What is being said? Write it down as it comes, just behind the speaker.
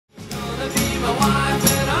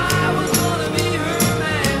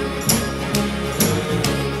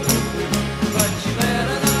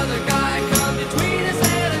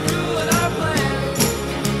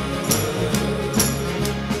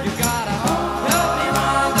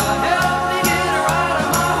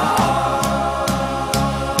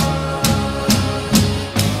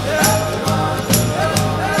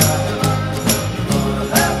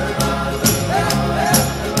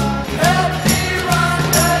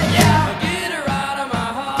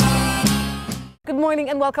morning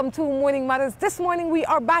and welcome to Morning Matters. This morning we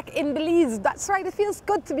are back in Belize. That's right, it feels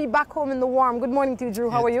good to be back home in the warm. Good morning to you, Drew.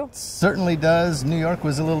 How are you? Certainly does. New York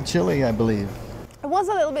was a little chilly, I believe. It was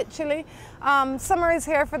a little bit chilly. Summer is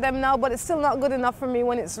here for them now, but it's still not good enough for me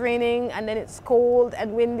when it's raining and then it's cold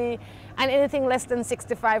and windy. And anything less than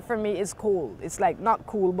 65 for me is cold. It's like not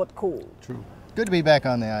cool, but cold. True. Good to be back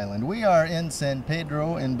on the island. We are in San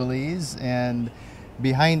Pedro in Belize, and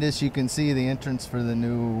behind us you can see the entrance for the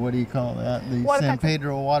new, what do you call that? The San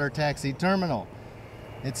Pedro Water Taxi Terminal.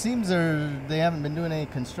 It seems they haven't been doing any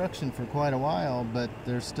construction for quite a while, but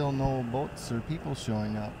there's still no boats or people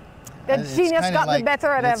showing up. The genius got the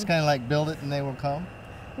better of them. It's kind of like build it and they will come?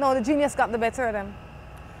 No, the genius got the better of them.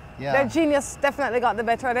 Yeah. Their genius definitely got the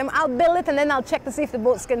better of them. I'll build it and then I'll check to see if the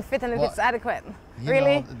boats can fit and if it's adequate.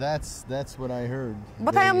 Really? Know, that's what I heard.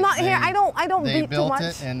 But I am not here. I don't beat too much. They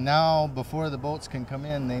built it, and now before the boats can come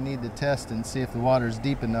in, they need to test and see if the water's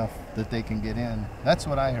deep enough that they can get in. That's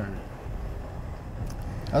what I heard.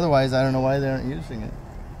 Otherwise, I don't know why they aren't using it.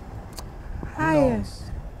 Who knows?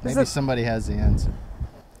 Maybe somebody has the answer.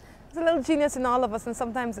 There's a little genius in all of us, and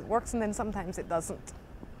sometimes it works and then sometimes it doesn't.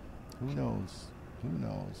 Who knows? Who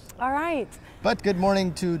knows? All right. But good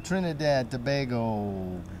morning to Trinidad,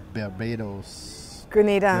 Tobago, Barbados,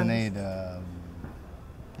 Grenada.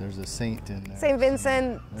 There's a saint in there. St.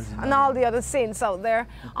 Vincent and all the other saints out there.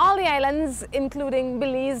 All the islands, including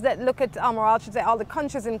Belize, that look at, or I should say all the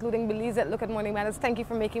countries, including Belize, that look at Morning Matters. Thank you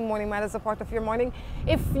for making Morning Matters a part of your morning.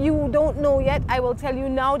 If you don't know yet, I will tell you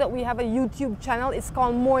now that we have a YouTube channel. It's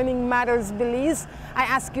called Morning Matters Belize. I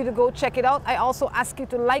ask you to go check it out. I also ask you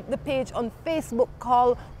to like the page on Facebook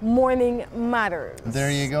called Morning Matters. There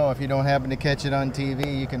you go. If you don't happen to catch it on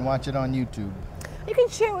TV, you can watch it on YouTube. You can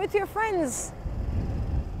share it with your friends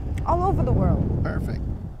all over the world. Perfect.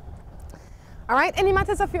 All right, any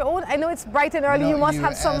matters of your own? I know it's bright and early. You must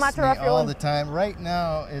have some matter of your own. All the time. Right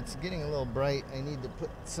now, it's getting a little bright. I need to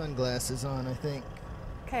put sunglasses on, I think.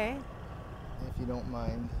 Okay. If you don't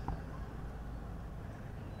mind.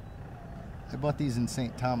 I bought these in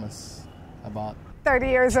St. Thomas about 30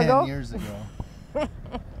 years ago. 10 years ago.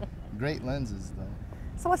 Great lenses, though.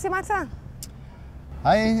 So what's your matter?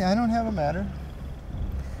 I don't have a matter.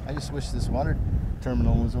 I just wish this water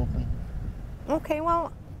terminal was open. Okay,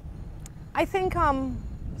 well, I think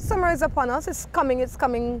summer is upon us. It's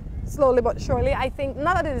coming slowly but surely. I think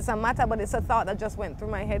not that it is a matter, but it's a thought that just went through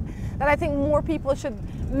my head, that I think more people should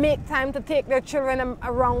make time to take their children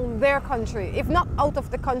around their country. If not out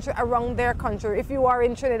of the country, around their country. If you are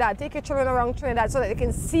in Trinidad, take your children around Trinidad so that they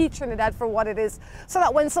can see Trinidad for what it is. So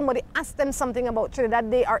that when somebody asks them something about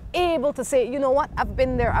Trinidad, they are able to say, you know what, I've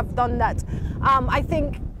been there, I've done that. I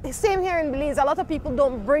think same here in Belize. A lot of people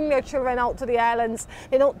don't bring their children out to the islands.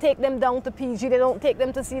 They don't take them down to PG. They don't take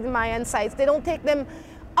them to see the Mayan sites. They don't take them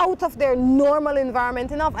out of their normal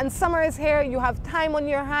environment enough. And summer is here. You have time on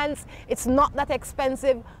your hands. It's not that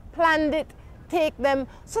expensive. Plan it. Take them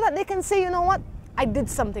so that they can say, you know what, I did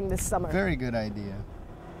something this summer. Very good idea.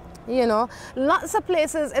 You know, lots of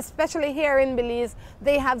places, especially here in Belize,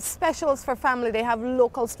 they have specials for family. They have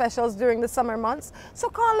local specials during the summer months. So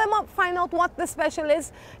call them up, find out what the special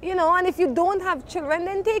is, you know, and if you don't have children,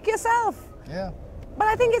 then take yourself. Yeah. But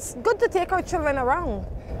I think it's good to take our children around.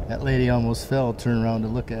 That lady almost fell, turned around to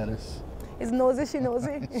look at us. Is nosy, she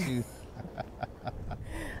nosy?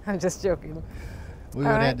 I'm just joking. We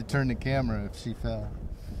would have had to turn the camera if she fell.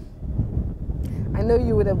 I know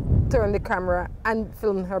you would have turned the camera and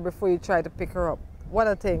filmed her before you tried to pick her up. What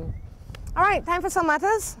a thing. All right, time for some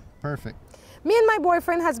matters. Perfect. Me and my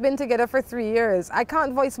boyfriend has been together for 3 years. I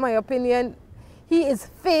can't voice my opinion. He is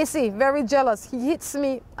facey, very jealous. He hits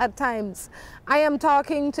me at times. I am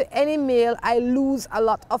talking to any male. I lose a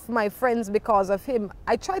lot of my friends because of him.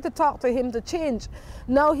 I try to talk to him to change.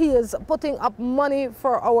 Now he is putting up money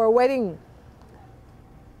for our wedding.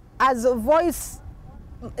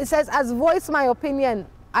 It says, as voice my opinion,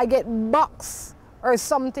 I get boxed or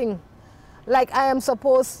something, like I am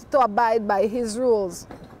supposed to abide by his rules.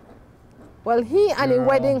 Well, he and a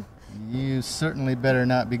wedding... You certainly better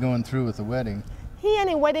not be going through with the wedding. He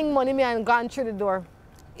and a wedding money man gone through the door.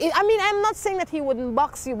 I mean, I'm not saying that he wouldn't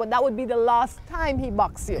box you, but that would be the last time he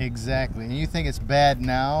boxed you. Exactly. And you think it's bad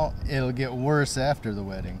now, it'll get worse after the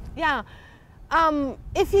wedding. Yeah.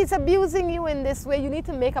 If he's abusing you in this way, you need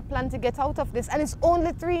to make a plan to get out of this. And it's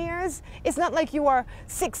only 3 years. It's not like you are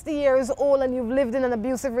 60 years old and you've lived in an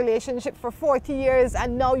abusive relationship for 40 years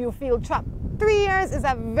and now you feel trapped. 3 years is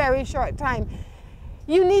a very short time.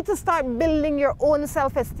 You need to start building your own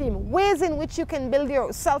self-esteem. Ways in which you can build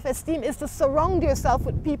your self-esteem is to surround yourself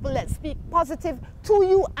with people that speak positive to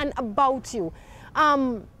you and about you.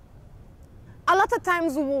 a lot of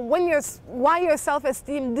times why your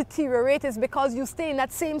self-esteem deteriorates is because you stay in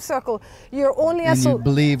that same circle. You're only and you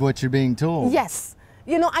believe what you're being told. Yes.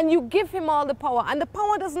 You know, and you give him all the power. And the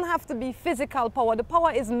power doesn't have to be physical power. The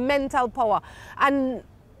power is mental power. And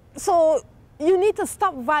so you need to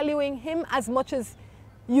stop valuing him as much as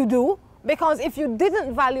you do. Because if you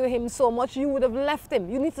didn't value him so much, you would have left him.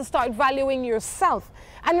 You need to start valuing yourself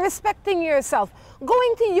and respecting yourself.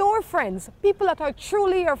 Going to your friends, people that are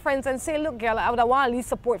truly your friends, and say, look, girl, I would want at least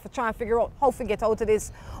support for trying to figure out how to get out of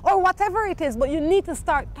this. Or whatever it is, but you need to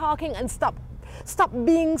start talking and stop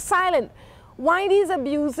being silent. Why these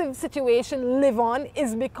abusive situations live on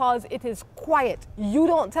is because it is quiet. You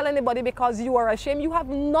don't tell anybody because you are ashamed. You have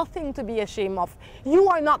nothing to be ashamed of. You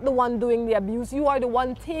are not the one doing the abuse. You are the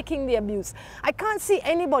one taking the abuse. I can't see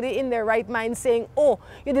anybody in their right mind saying, oh,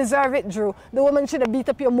 you deserve it, Drew. The woman should have beat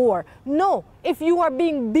up you more. No. If you are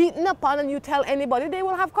being beaten upon and you tell anybody, they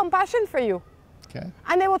will have compassion for you. Okay.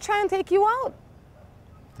 And they will try and take you out.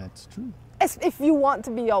 That's true. If you want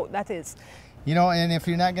to be out, that is. You know, and if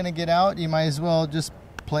you're not going to get out, you might as well just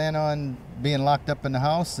plan on being locked up in the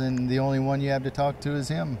house, and the only one you have to talk to is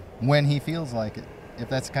him when he feels like it. If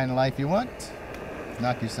that's the kind of life you want,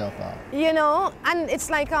 knock yourself out. You know, and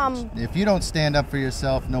it's like... if you don't stand up for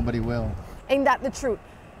yourself, nobody will. Ain't that the truth?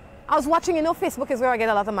 I was watching, you know, Facebook is where I get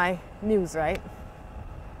a lot of my news, right?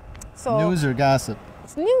 So news or gossip?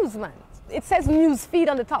 It's news, man. It says news feed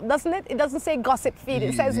on the top, doesn't it? It doesn't say gossip feed.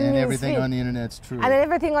 It says news feed. And everything on the internet's true. And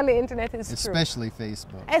everything on the internet is true. Especially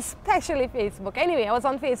Facebook. Especially Facebook. Anyway, I was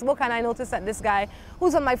on Facebook and I noticed that this guy,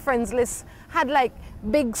 who's on my friends list, had like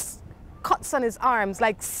big cuts on his arms,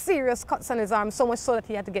 like serious cuts on his arms, so much so that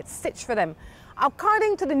he had to get stitched for them.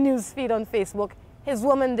 According to the news feed on Facebook, his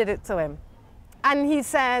woman did it to him. And he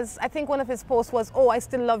says, I think one of his posts was, oh, I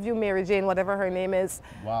still love you, Mary Jane, whatever her name is.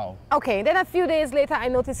 Wow. Okay, then a few days later, I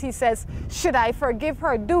noticed he says, should I forgive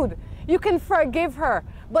her? Dude, you can forgive her,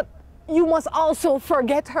 but you must also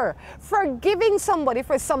forget her. Forgiving somebody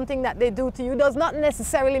for something that they do to you does not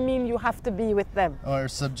necessarily mean you have to be with them. Or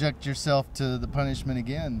subject yourself to the punishment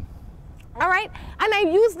again. All right? And I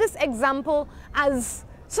use this example as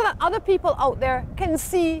so that other people out there can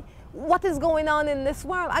see what is going on in this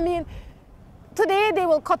world. I mean, today they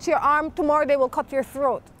will cut your arm, tomorrow they will cut your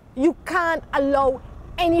throat. You can't allow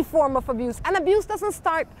any form of abuse. And abuse doesn't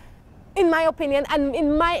start, in my opinion, and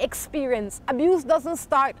in my experience, abuse doesn't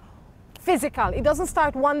start physical. It doesn't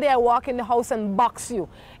start one day I walk in the house and box you.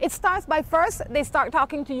 It starts by first, they start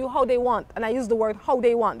talking to you how they want. And I use the word how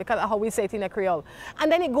they want because of how we say it in a Creole. And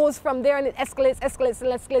then it goes from there and it escalates, escalates,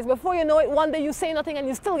 and escalates. Before you know it, one day you say nothing and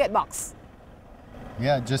you still get boxed.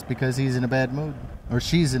 Yeah, just because he's in a bad mood or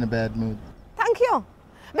she's in a bad mood. Thank you.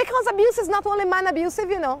 Because abuse is not only man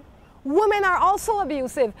abusive, you know. Women are also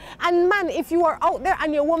abusive. And man, if you are out there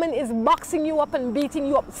and your woman is boxing you up and beating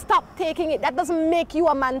you up, stop taking it. That doesn't make you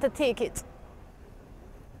a man to take it.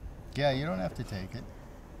 Yeah, you don't have to take it.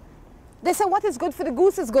 They say what is good for the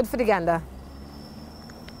goose is good for the gander.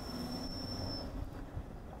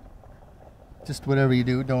 Just whatever you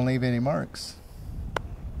do, don't leave any marks.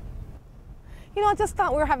 You know, I just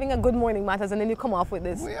thought we were having a good morning matters and then you come off with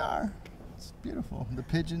this. We are. It's beautiful. The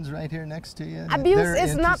pigeons right here next to you. Abuse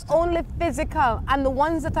is not only physical, and the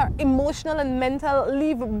ones that are emotional and mental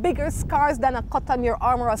leave bigger scars than a cut on your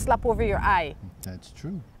arm or a slap over your eye. That's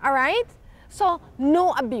true. All right? So,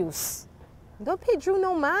 no abuse. Don't pay Drew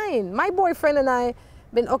no mind. My boyfriend and I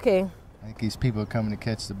been, okay. I think these people are coming to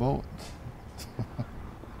catch the boat.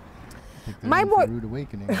 My rude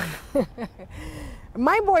awakening.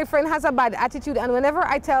 My boyfriend has a bad attitude, and whenever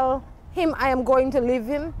I tell him I am going to leave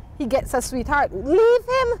him, he gets a sweetheart. Leave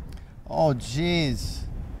him? Oh, jeez.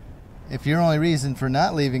 If your only reason for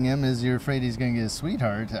not leaving him is you're afraid he's going to get a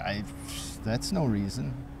sweetheart, that's no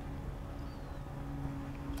reason.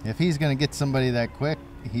 If he's going to get somebody that quick,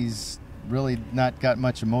 he's really not got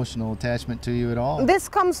much emotional attachment to you at all. This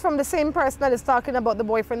comes from the same person that is talking about the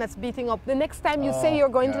boyfriend that's beating up. The next time you say you're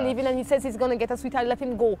going to leave him and he says he's going to get a sweetheart, let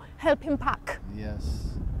him go. Help him pack. Yes.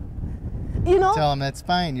 You know? Tell him that's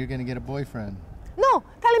fine. You're going to get a boyfriend. No.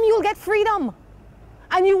 Tell him you'll get freedom.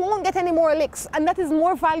 And you won't get any more licks. And that is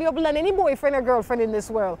more valuable than any boyfriend or girlfriend in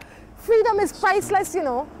this world. Freedom is priceless, you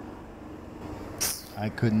know. I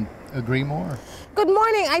couldn't agree more. Good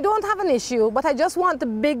morning. I don't have an issue, but I just want to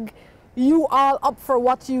big you all up for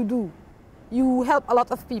what you do. You help a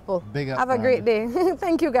lot of people. Big up, have a Rhonda. great day.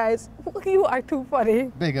 Thank you, guys. You are too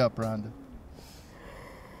funny. Big up, Rhonda.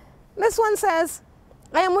 This one says,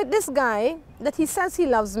 I am with this guy that he says he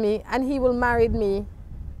loves me and he will marry me.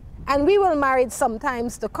 And we will marry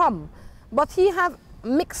sometimes to come. But he have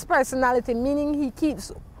mixed personality, meaning he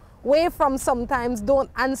keeps away from sometimes, don't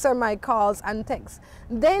answer my calls and texts.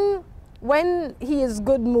 Then when he is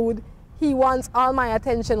good mood, he wants all my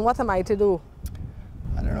attention. What am I to do?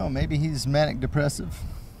 I don't know, maybe he's manic depressive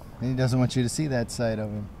and he doesn't want you to see that side of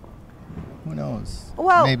him. Who knows?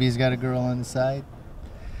 Well, maybe he's got a girl on the side.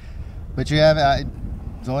 But you have,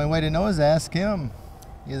 the only way to know is ask him.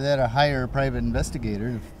 Either that or hire a private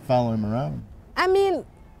investigator to follow him around. I mean,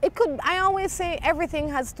 it could, I always say everything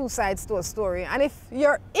has two sides to a story. And if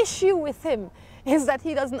your issue with him is that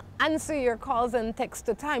he doesn't answer your calls and texts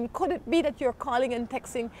to time, could it be that you're calling and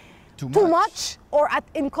texting too much or at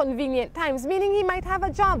inconvenient times? Meaning he might have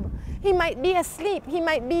a job, he might be asleep, he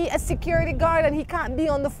might be a security guard and he can't be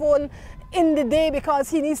on the phone in the day because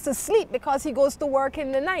he needs to sleep because he goes to work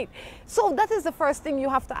in the night. So that is the first thing you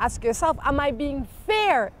have to ask yourself. Am I being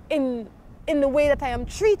fair in the way that I am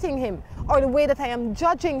treating him or the way that I am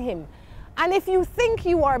judging him? And if you think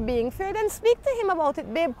you are being fair, then speak to him about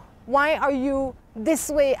it. Babe, why are you this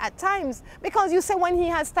way at times? Because you say when he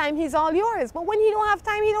has time, he's all yours. But when he don't have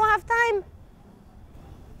time, he don't have time.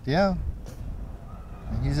 Yeah.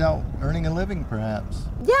 He's out earning a living, perhaps.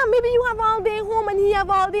 Yeah, maybe you have all day home and he have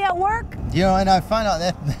all day at work. You know, and I find out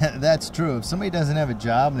that's true. If somebody doesn't have a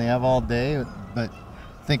job and they have all day, but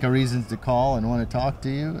think of reasons to call and want to talk to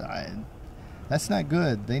you, that's not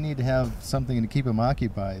good. They need to have something to keep them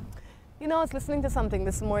occupied. You know, I was listening to something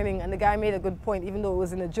this morning and the guy made a good point, even though it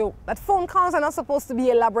was in a joke, that phone calls are not supposed to be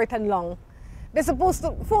elaborate and long.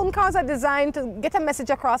 Phone calls are designed to get a message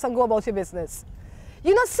across and go about your business.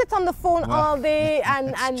 You not sit on the phone all day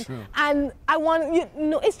and I want, you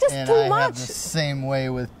know, it's just too much. I have the same way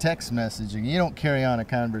with text messaging. You don't carry on a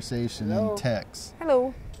conversation in text.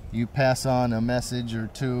 Hello. You pass on a message or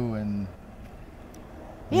two and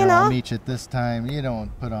you know, I'll meet you at this time. You don't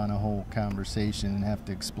put on a whole conversation and have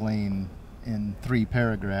to explain in 3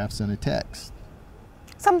 paragraphs in a text.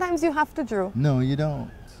 Sometimes you have to, Drew. No, you don't.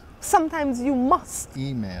 Sometimes you must.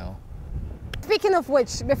 Email. Speaking of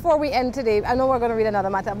which, before we end today, I know we're going to read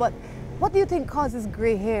another matter, but what do you think causes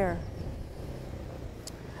gray hair?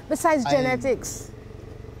 Besides genetics.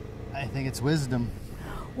 I think it's wisdom.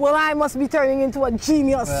 Well, I must be turning into a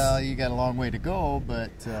genius. Well, you got a long way to go,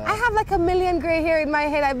 but... I have like 1 million gray hair in my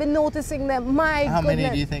head. I've been noticing them. My goodness. How many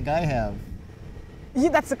do you think I have?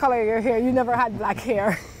 That's the color of your hair. You never had black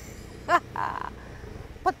hair.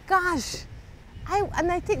 But gosh,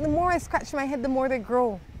 I think the more I scratch my head, the more they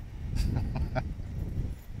grow.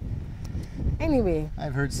 Anyway.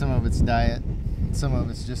 I've heard some of it's diet, some of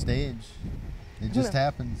it's just age. It just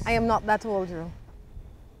happens. I am not that old, Drew.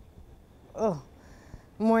 Oh,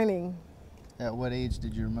 morning. At what age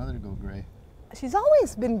did your mother go gray? She's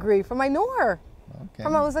always been gray from I know her. Okay.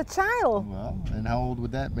 From I was a child. Well, and how old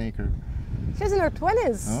would that make her? She was in her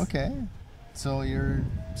 20s. Okay. So you're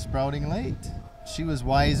sprouting late. She was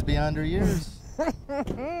wise beyond her years.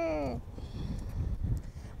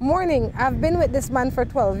 Morning. I've been with this man for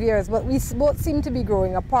 12 years, but we both seem to be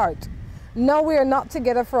growing apart. Now we are not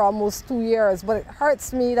together for almost 2 years, but it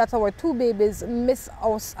hurts me that our 2 babies miss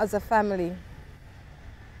us as a family.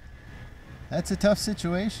 That's a tough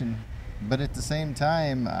situation, but at the same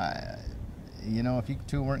time, you know, if you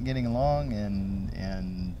 2 weren't getting along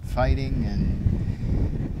and fighting,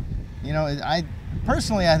 and you know, I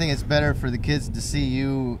personally think it's better for the kids to see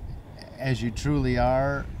you as you truly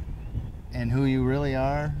are and who you really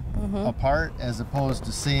are apart, as opposed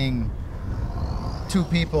to seeing 2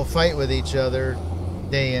 people fight with each other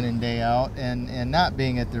day in and day out and not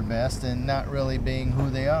being at their best and not really being who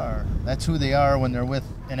they are. That's who they are when they're with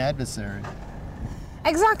an adversary.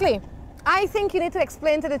 Exactly. I think you need to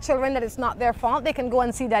explain to the children that it's not their fault. They can go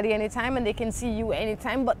and see daddy anytime and they can see you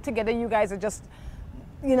anytime, but together you guys are just,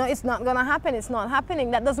 you know, it's not gonna happen. It's not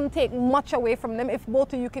happening. That doesn't take much away from them if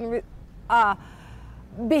both of you can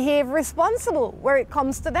behave responsible where it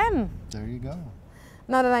comes to them. There you go.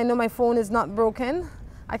 Now that I know my phone is not broken,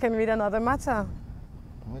 I can read another matter.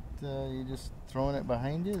 What, you just throwing it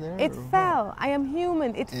behind you there? It fell. What? I am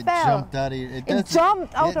human. It fell. It jumped out of you. It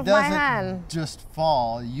jumped out of my hand. It doesn't just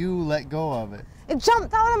fall. You let go of it. It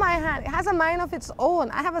jumped out of my hand. It has a mind of its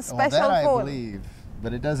own. I have a special phone. That I believe,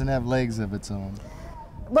 but it doesn't have legs of its own.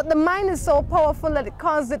 But the mind is so powerful that it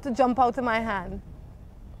caused it to jump out of my hand.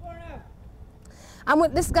 I'm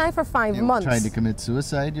with this guy for 5 months. It tried to commit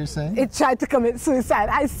suicide, you're saying? It tried to commit suicide.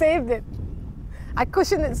 I saved it. I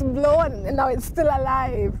cushioned its blow and now it's still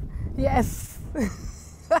alive. Yes.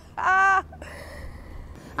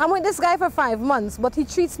 I'm with this guy for 5 months, but he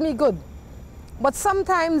treats me good. But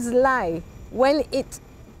sometimes lie. When it's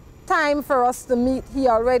time for us to meet, he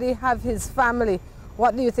already have his family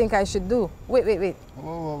What do you think I should do? Wait.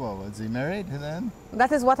 Whoa. Is he married then?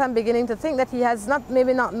 That is what I'm beginning to think, that he has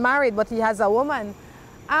maybe not married, but he has a woman.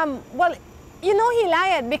 Well, you know, he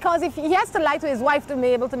lied, because if he has to lie to his wife to be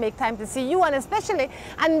able to make time to see you, and especially,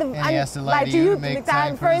 and he has to lie to you to make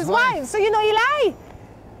time for his wife. So, you know, he lied.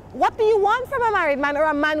 What do you want from a married man or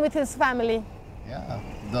a man with his family? Yeah,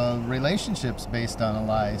 the relationship's based on a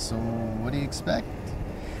lie, so what do you expect?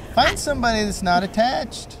 Find somebody that's not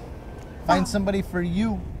attached. Find somebody for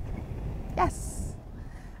you. Yes.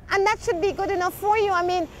 And that should be good enough for you. I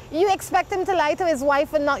mean, you expect him to lie to his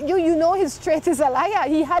wife and not you. You know his trait is a liar.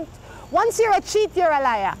 Once you're a cheat, you're a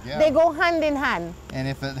liar. Yeah. They go hand in hand. And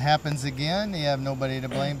if it happens again, you have nobody to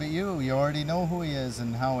blame but you. You already know who he is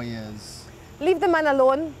and how he is. Leave the man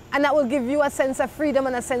alone, and that will give you a sense of freedom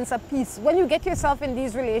and a sense of peace. When you get yourself in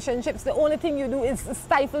these relationships, the only thing you do is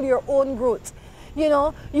stifle your own growth. You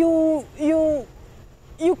know, you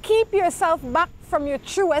keep yourself back from your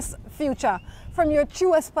truest future, from your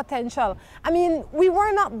truest potential. I mean, we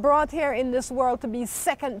were not brought here in this world to be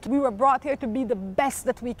second. We were brought here to be the best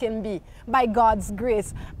that we can be by God's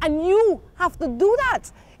grace. And you have to do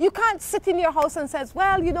that. You can't sit in your house and say,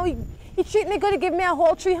 well, you know, he treat me good, he give me a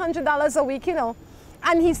whole $300 a week, you know,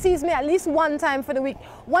 and he sees me at least one time for the week.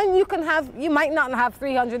 When you might not have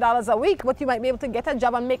 $300 a week, but you might be able to get a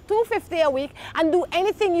job and make $250 a week and do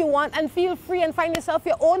anything you want and feel free and find yourself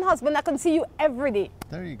your own husband that can see you every day.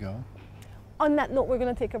 There you go. On that note, we're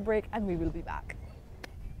going to take a break and we will be back.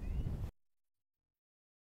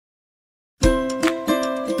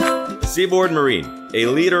 Seaboard Marine, a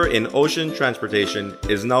leader in ocean transportation,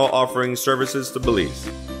 is now offering services to Belize.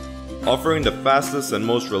 Offering the fastest and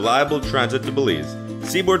most reliable transit to Belize,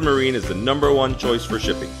 Seaboard Marine is the #1 choice for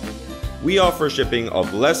shipping. We offer shipping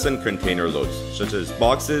of less than container loads, such as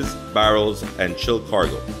boxes, barrels, and chilled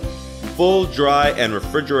cargo, full, dry, and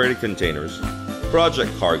refrigerated containers,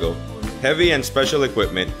 project cargo, heavy and special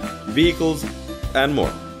equipment, vehicles, and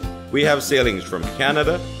more. We have sailings from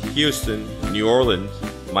Canada, Houston, New Orleans,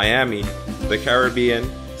 Miami, the Caribbean,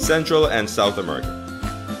 Central and South America.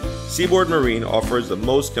 Seaboard Marine offers the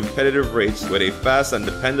most competitive rates with a fast and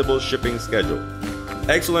dependable shipping schedule,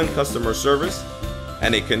 excellent customer service,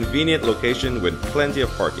 and a convenient location with plenty of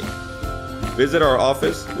parking. Visit our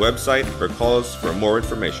office, website, or call us for more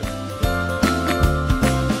information.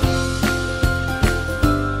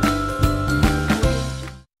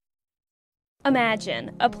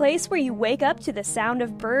 Imagine a place where you wake up to the sound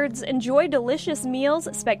of birds, enjoy delicious meals,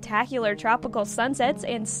 spectacular tropical sunsets,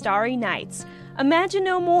 and starry nights. Imagine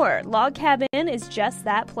no more. Log Cabin is just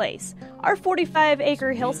that place. Our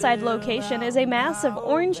 45-acre hillside location is a mass of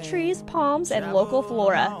orange trees, palms, and local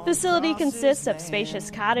flora. Facility consists of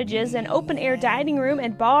spacious cottages, an open-air dining room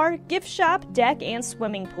and bar, gift shop, deck, and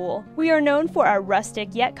swimming pool. We are known for our rustic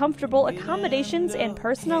yet comfortable accommodations and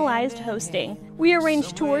personalized hosting. We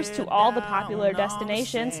arrange tours to all the popular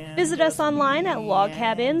destinations. Visit us online at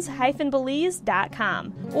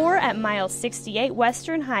logcabins-belize.com or at mile 68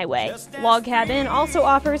 Western Highway. Log Cabin also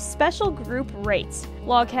offers special group rates.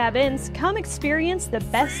 Log Cabins, come experience the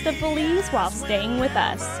best of Belize while staying with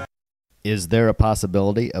us. Is there a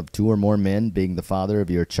possibility of 2 or more men being the father of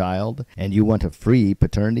your child, and you want a free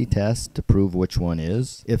paternity test to prove which one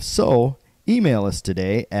is? If so, email us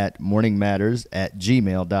today at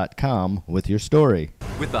morningmatters@gmail.com with your story.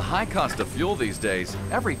 With the high cost of fuel these days,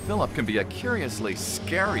 every fill-up can be a curiously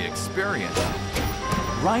scary experience.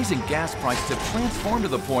 Rising gas prices have transformed to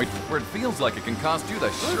the point where it feels like it can cost you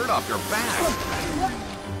the shirt off your back.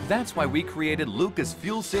 That's why we created Lucas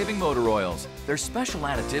fuel-saving motor oils. Their special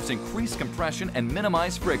additives increase compression and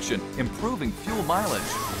minimize friction, improving fuel mileage.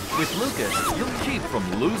 With Lucas, you'll keep from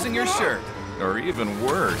losing your shirt, or even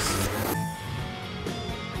worse.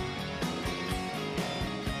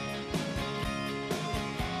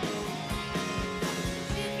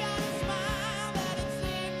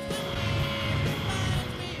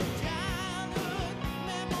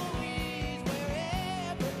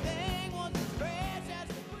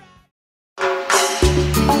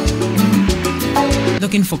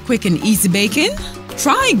 Looking for quick and easy baking?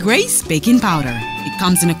 Try Grace Baking Powder. It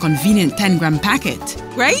comes in a convenient 10-gram packet.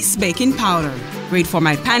 Grace Baking Powder. Great for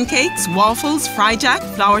my pancakes, waffles, fry jack,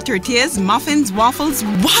 flour tortillas, muffins, waffles.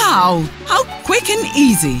 Wow! How quick and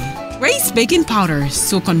easy. Grace Baking Powder.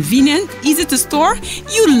 So convenient, easy to store.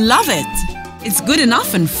 You love it. It's good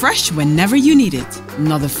enough and fresh whenever you need it.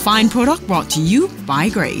 Another fine product brought to you by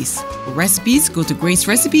Grace. For recipes, go to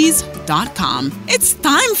gracerecipes.com. It's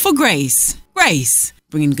time for Grace. Grace,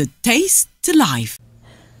 bringing good taste to life.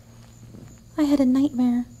 I had a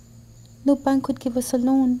nightmare. No bank would give us a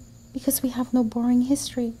loan because we have no borrowing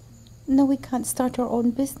history. Now we can't start our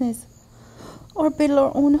own business. or build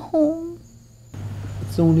our own home.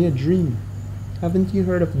 It's only a dream. Haven't you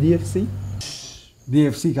heard of DFC?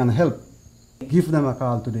 DFC can help. Give them a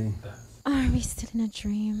call today. Are we still in a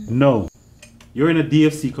dream? No. You're in a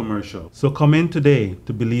DFC commercial. So come in today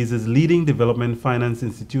to Belize's leading development finance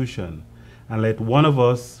institution and let one of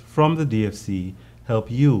us from the DFC help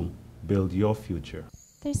you build your future.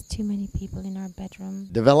 There's too many people in our bedroom.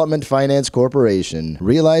 Development Finance Corporation,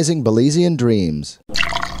 realizing Belizean dreams.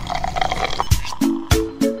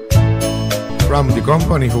 From the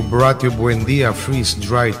company who brought you Buen Dia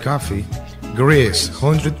freeze-dried coffee, Gris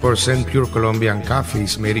 100% pure Colombian coffee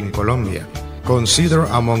is made in Colombia, considered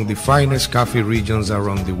among the finest coffee regions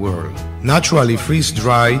around the world. Naturally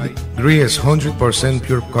freeze-dried, Gris 100%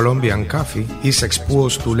 pure Colombian coffee is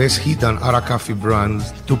exposed to less heat than other coffee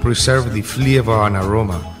brands to preserve the flavor and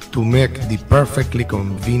aroma to make the perfectly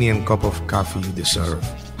convenient cup of coffee you deserve.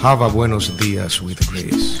 Have a buenos dias with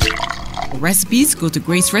Grace. For recipes, go to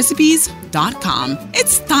gracerecipes.com.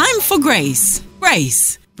 It's time for Grace.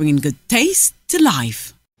 Grace, bringing good taste to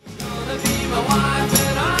life.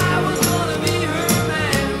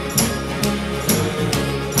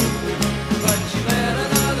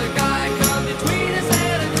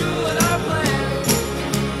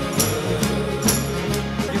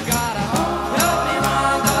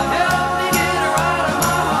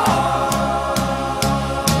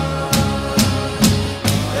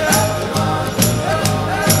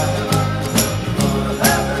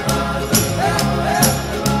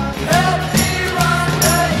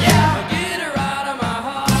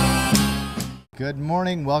 Good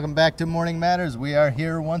morning. Welcome back to Morning Matters. We are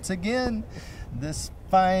here once again this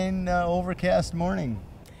fine overcast morning.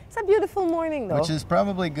 It's a beautiful morning, though. Which is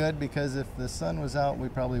probably good because if the sun was out, we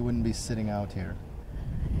probably wouldn't be sitting out here.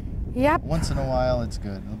 Yep. Once in a while, it's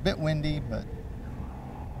good. A bit windy, but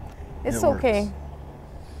it's it works. okay.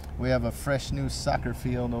 We have a fresh new soccer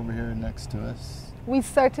field over here next to us. We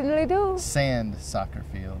certainly do. Sand soccer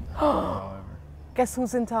field, however. Guess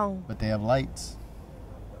who's in town? But they have lights.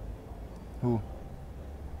 Who?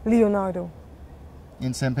 Leonardo.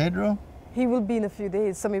 In San Pedro? He will be in a few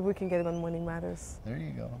days, so maybe we can get him on Morning Matters. There you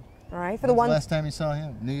go. All right. For When's the the last time you saw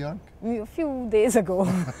him? New York? A few days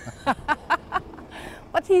ago.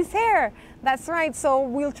 But he's here. That's right. So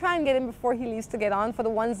we'll try and get him before he leaves to get on. For the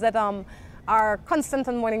ones that are constant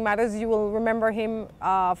on Morning Matters, you will remember him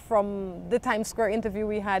from the Times Square interview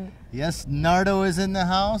we had. Yes, Nardo is in the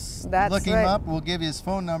house. That's Look him right. up. We'll give you his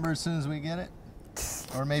phone number as soon as we get it.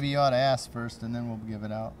 Or maybe you ought to ask first and then we'll give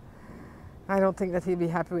it out. I don't think that he'll be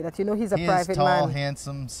happy with that. You know, he's a He private is tall, man.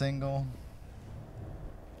 handsome, single.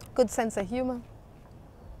 Good sense of humor.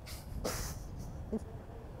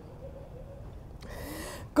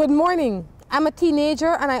 Good morning. I'm a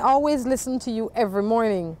teenager and I always listen to you every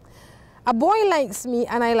morning. A boy likes me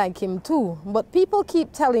and I like him too, but people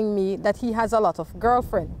keep telling me that he has a lot of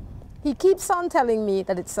girlfriend. He keeps on telling me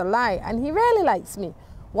that it's a lie and he really likes me.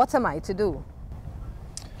 What am I to do?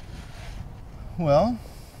 Well,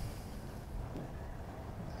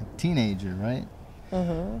 a teenager, right?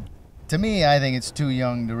 Mm-hmm. To me, I think it's too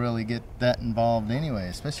young to really get that involved anyway,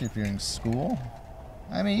 especially if you're in school.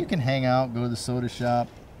 I mean, you can hang out, go to the soda shop,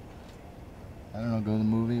 I don't know, go to the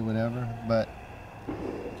movie, whatever, but...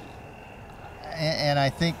 And I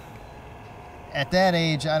think at that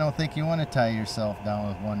age, I don't think you want to tie yourself down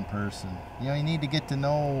with one person. You know, you need to get to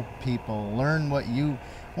know people, learn what you...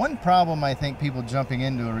 One problem, I think, people jumping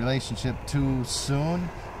into a relationship too soon,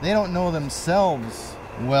 they don't know themselves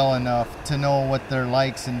well enough to know what their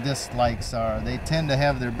likes and dislikes are. They tend to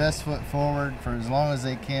have their best foot forward for as long as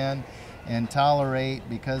they can and tolerate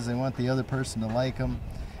because they want the other person to like them.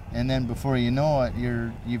 And then before you know it,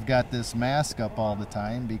 you've got this mask up all the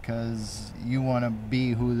time because you want to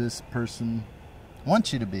be who this person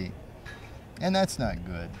wants you to be. And that's not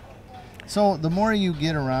good. So the more you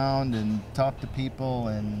get around and talk to people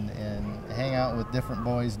and hang out with different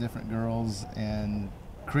boys, different girls, and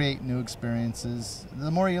create new experiences,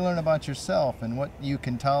 the more you learn about yourself and what you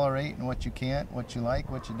can tolerate and what you can't, what you like,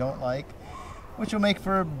 what you don't like, which will make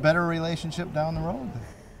for a better relationship down the road.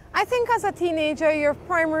 I think as a teenager, your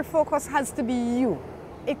primary focus has to be you.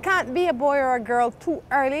 It can't be a boy or a girl too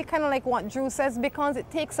early, kind of like what Drew says, because it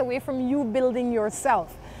takes away from you building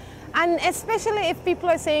yourself. And especially if people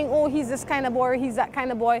are saying, oh, he's this kind of boy, or he's that kind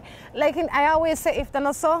of boy. Like I always say, if they're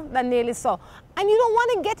not so, then nearly so. And you don't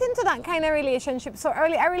want to get into that kind of relationship so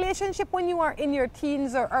early. A relationship when you are in your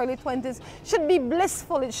teens or early 20s should be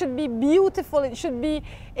blissful, it should be beautiful, it should be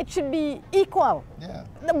equal. Yeah.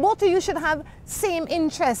 Both of you should have same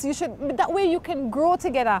interests. That way you can grow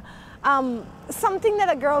together. Something that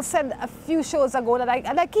a girl said a few shows ago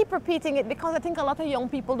and I keep repeating it because I think a lot of young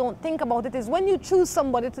people don't think about it, is when you choose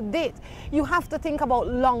somebody to date, you have to think about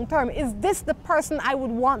long term. Is this the person I would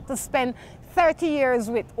want to spend 30 years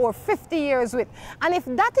with or 50 years with? And if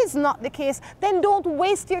that is not the case, then don't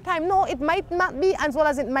waste your time. No, it might not be as well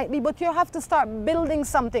as it might be, but you have to start building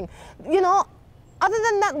something. You know, other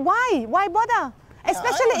than that, why? Why bother?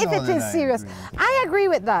 Especially if it is serious. I agree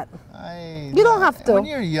with that. You don't have to. When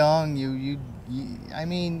you're young, I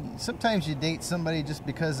mean, sometimes you date somebody just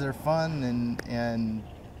because they're fun and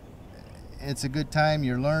it's a good time.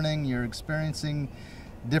 You're learning, you're experiencing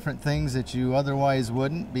different things that you otherwise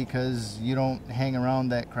wouldn't because you don't hang around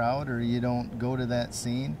that crowd or you don't go to that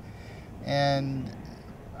scene. And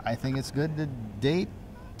I think it's good to date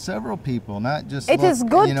several people, not just it is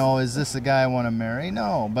good. You know, is this a guy I want to marry?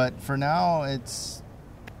 No, but for now it's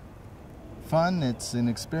fun, it's an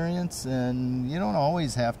experience, and you don't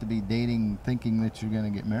always have to be dating thinking that you're going to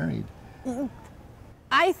get married.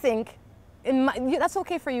 I think that's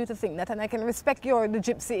okay for you to think that, and I can respect the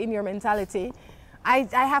gypsy in your mentality. I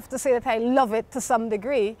have to say that I love it to some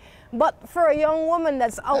degree, but for a young woman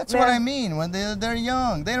that's out there... That's what I mean, when they're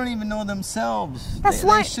young, they don't even know themselves. That's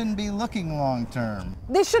why they shouldn't be looking long term.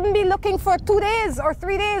 They shouldn't be looking for 2 days or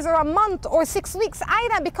 3 days or a month or 6 weeks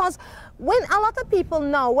either, because when a lot of people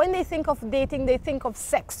now, when they think of dating, they think of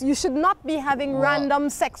sex. You should not be having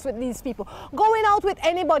random sex with these people. Going out with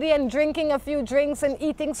anybody and drinking a few drinks and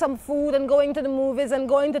eating some food and going to the movies and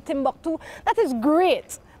going to Timbuktu, that is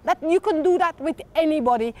great. That you can do that with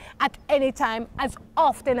anybody at any time as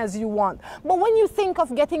often as you want. But when you think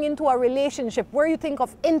of getting into a relationship where you think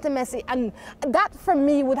of intimacy, and that for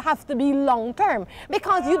me would have to be long term,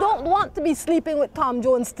 because you don't want to be sleeping with Tom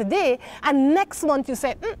Jones today and next month you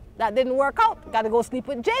say, that didn't work out, gotta go sleep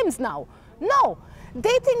with James now. No.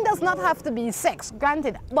 Dating does not have to be sex,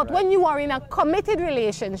 granted, but when you are in a committed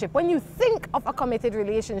relationship, when you think of a committed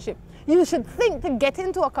relationship, you should think to get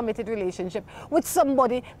into a committed relationship with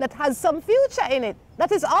somebody that has some future in it.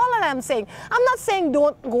 That is all that I'm saying. I'm not saying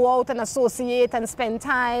don't go out and associate and spend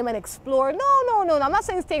time and explore. No. I'm not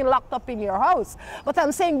saying stay locked up in your house, but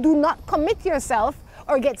I'm saying do not commit yourself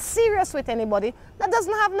or get serious with anybody that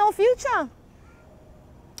doesn't have no future.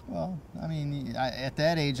 Well, I mean, at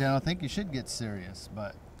that age, I don't think you should get serious,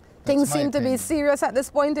 but... Things seem to be serious at this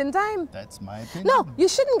point in time. That's my opinion. No, you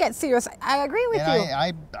shouldn't get serious. I agree with you.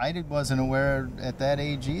 I wasn't aware at that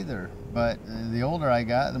age either, but the older I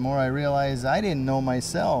got, the more I realized I didn't know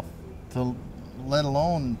myself, let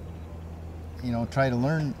alone, you know, try to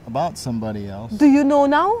learn about somebody else. Do you know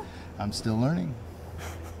now? I'm still learning.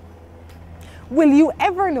 Will you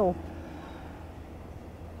ever know?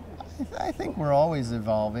 I think we're always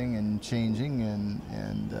evolving and changing and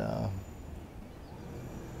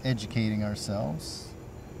educating ourselves.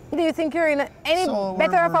 Do you think you're in any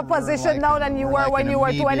better of a position now than you were when you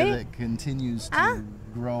were 20? That continues to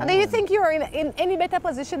grow. Do you think you're in any better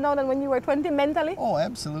position now than when you were 20 mentally? Oh,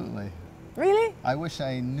 absolutely. Really? I wish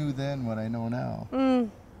I knew then what I know now.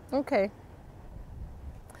 Okay.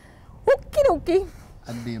 Okie dokie.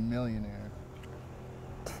 I'd be a millionaire.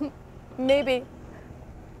 Maybe.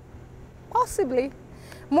 Possibly.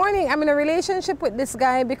 Morning, I'm in a relationship with this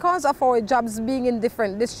guy. Because of our jobs being in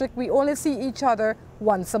different districts, we only see each other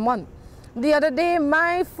once a month. The other day,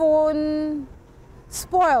 my phone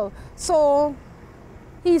spoiled, so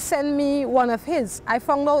he sent me one of his. I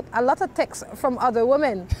found out a lot of texts from other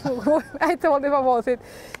women. I told him about it.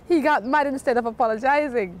 He got mad instead of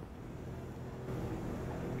apologizing.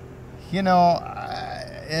 You know,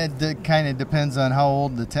 it kind of depends on how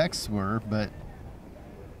old the texts were, but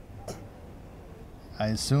I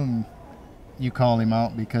assume you called him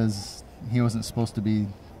out because he wasn't supposed to be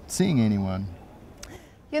seeing anyone.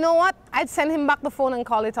 You know what? I'd send him back the phone and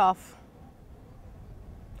call it off.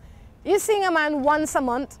 You seeing a man once a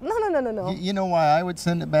month? No. You know why I would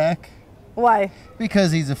send it back? Why?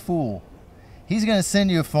 Because he's a fool. He's going to send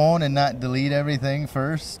you a phone and not delete everything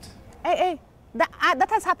first. Hey. That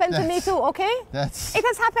has happened to me too, okay? It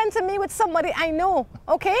has happened to me with somebody I know,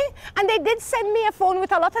 okay? And they did send me a phone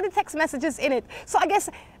with a lot of the text messages in it. So I guess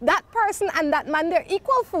that person and that man, they're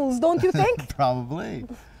equal fools, don't you think? Probably.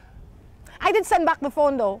 I did send back the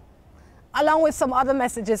phone though, along with some other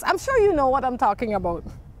messages. I'm sure you know what I'm talking about.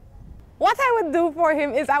 What I would do for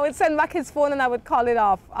him is I would send back his phone and I would call it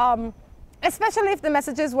off. Especially if the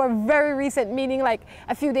messages were very recent, meaning like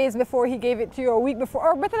a few days before he gave it to you, or a week before,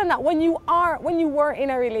 or better than that, when you were in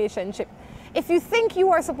a relationship. If you think you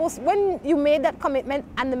are supposed, when you made that commitment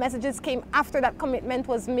and the messages came after that commitment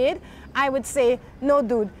was made, I would say, no,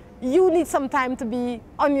 dude, you need some time to be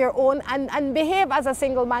on your own and behave as a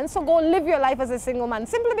single man. So go live your life as a single man,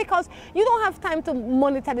 simply because you don't have time to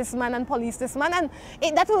monitor this man and police this man. And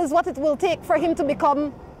that is what it will take for him to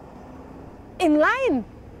become in line.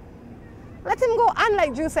 Let him go. And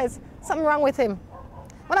like Drew says, something wrong with him.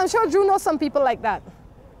 But I'm sure Drew knows some people like that.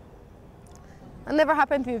 It never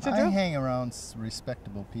happened to you, Drew? I hang around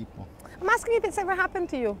respectable people. I'm asking if it's ever happened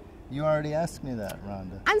to you. You already asked me that,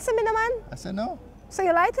 Rhonda. Answer me, no man. I said no. So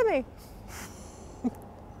you lied to me.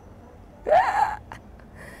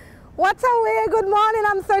 What's away? Good morning.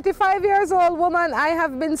 I'm 35 years old woman. I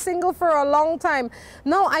have been single for a long time.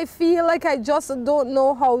 Now I feel like I just don't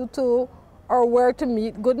know how to or where to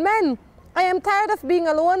meet good men. I am tired of being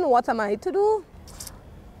alone. What am I to do?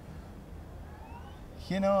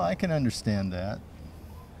 You know, I can understand that.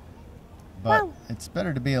 But well, it's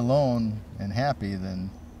better to be alone and happy than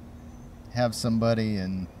have somebody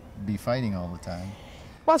and be fighting all the time.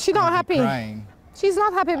 Well, she's not happy. Crying. She's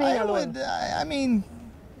not happy being alone. I mean,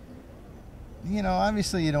 you know,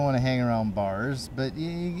 obviously you don't want to hang around bars, but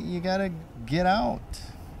you got to get out.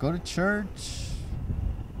 Go to church.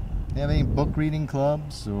 Do you have any book reading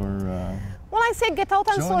clubs or... well, I say get out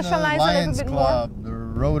and socialize a little bit more. Club or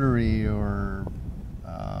Rotary or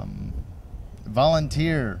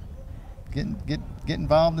volunteer. Get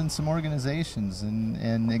involved in some organizations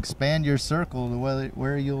and expand your circle to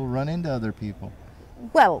where you'll run into other people.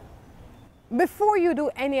 Well, before you do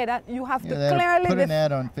any of that, you have to clearly put an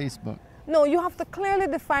ad on Facebook. No, you have to clearly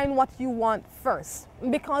define what you want first,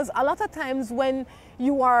 because a lot of times when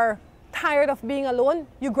you are tired of being alone,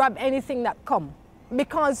 you grab anything that come.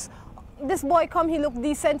 Because this boy come, he look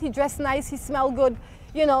decent, he dressed nice, he smell good,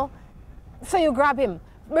 you know, so you grab him.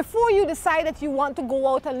 Before you decide that you want to go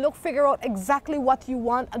out and figure out exactly what you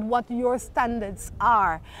want and what your standards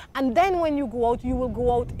are. And then when you go out, you will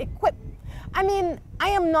go out equipped. I mean, I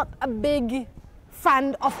am not a big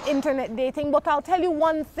fan of internet dating, but I'll tell you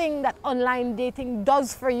one thing that online dating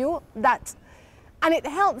does for you, and it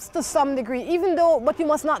helps to some degree, but you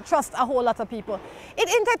must not trust a whole lot of people. It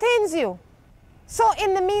entertains you. So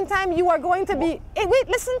in the meantime, you are going to be, wait,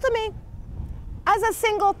 listen to me. As a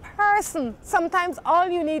single person, sometimes all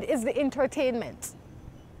you need is the entertainment.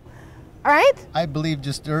 All right? I believe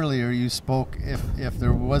just earlier you spoke if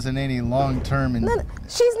there wasn't any long-term no,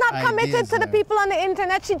 she's not committed to the people on the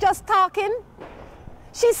internet. She's just talking.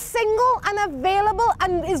 She's single and available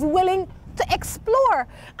and is willing to explore.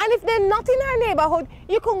 And if they're not in her neighborhood,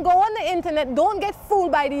 you can go on the internet. Don't get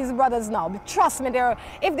fooled by these brothers now. Trust me,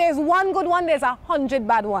 if there's one good one, there's 100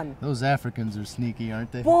 bad ones. Those Africans are sneaky,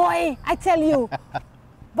 aren't they? Boy, I tell you.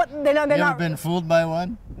 But they're not. You ever been fooled by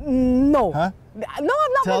one? No. Huh? No, I've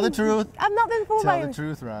not. Tell the truth. I've not been fooled by Tell the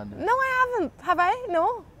truth, Rhonda. No, I haven't. Have I?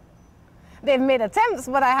 No. They've made attempts,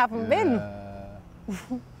 but I haven't been.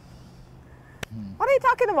 What are you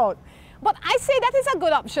talking about? But I say that is a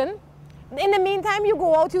good option. In the meantime, you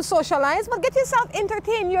go out, you socialize, but get yourself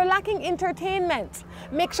entertained. You're lacking entertainment.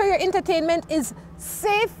 Make sure your entertainment is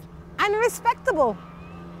safe and respectable.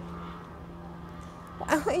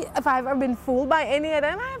 If I've ever been fooled by any of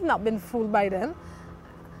them, I have not been fooled by them.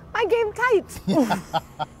 My game tight.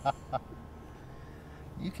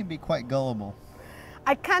 You can be quite gullible.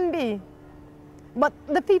 I can be. But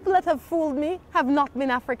the people that have fooled me have not been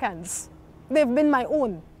Africans. They've been my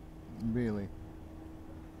own. Really?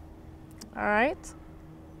 All right.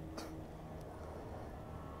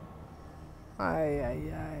 Aye.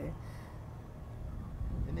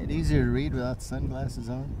 Isn't it easier to read without sunglasses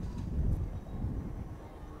on?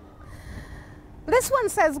 This one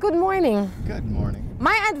says, good morning. Good morning.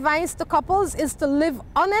 My advice to couples is to live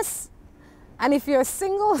honest, and if you're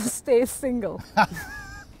single, stay single.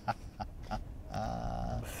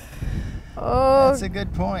 That's a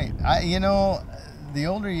good point. You know, the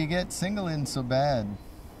older you get, single isn't so bad.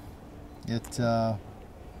 You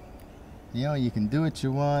know, you can do what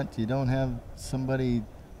you want. You don't have somebody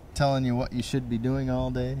telling you what you should be doing all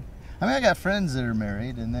day. I mean, I got friends that are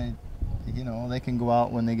married, and they can go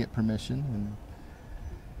out when they get permission and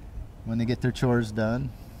when they get their chores done.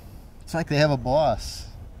 It's like they have a boss.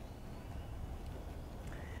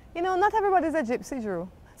 You know, not everybody's a gypsy, Drew.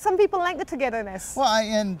 Some people like the togetherness. Well, I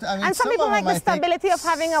mean, and some people like the stability of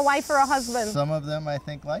having a wife or a husband. Some of them, I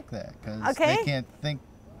think, like that because they can't think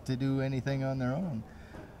to do anything on their own.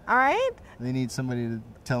 All right. They need somebody to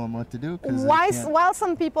tell them what to do. While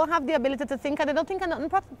some people have the ability to think and they don't think of nothing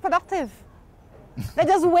productive. They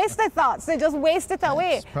just waste their thoughts. They just waste it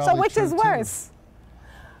away. So which is worse?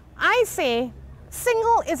 I say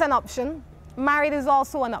single is an option. Married is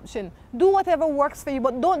also an option. Do whatever works for you,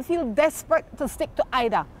 but don't feel desperate to stick to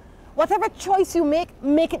either. Whatever choice you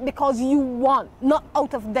make it because you want, not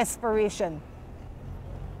out of desperation.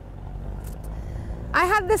 I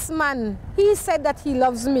had this man, he said that he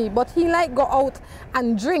loves me, but he like go out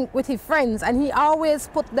and drink with his friends and he always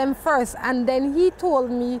put them first. And then he told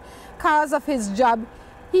me, because of his job,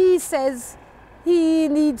 he says he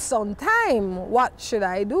needs some time. What should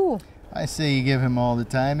I do? I say you give him all the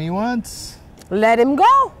time he wants. Let him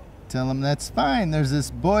go. Tell him that's fine. There's this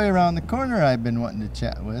boy around the corner I've been wanting to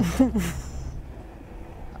chat with.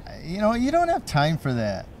 You know, you don't have time for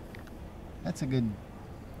that. That's a good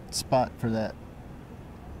spot for that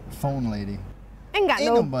phone lady. Ain't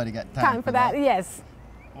nobody got time for that. Yes.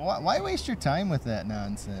 Why waste your time with that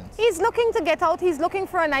nonsense? He's looking to get out. He's looking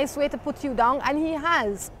for a nice way to put you down, and he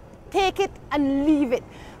has. Take it and leave it.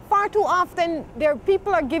 Far too often,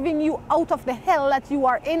 people are giving you out of the hell that you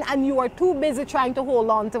are in, and you are too busy trying to hold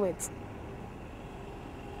on to it.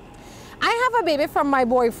 I have a baby from my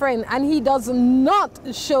boyfriend, and he does not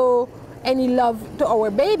show any love to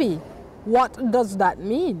our baby. What does that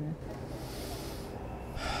mean?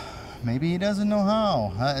 Maybe he doesn't know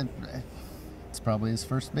how. It's probably his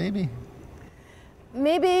first baby.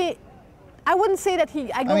 Maybe, I wouldn't say that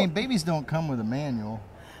I mean, babies don't come with a manual.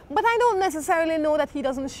 But I don't necessarily know that he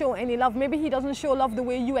doesn't show any love. Maybe he doesn't show love the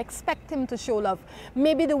way you expect him to show love.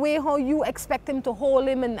 Maybe the way how you expect him to hold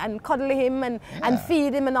him and cuddle him and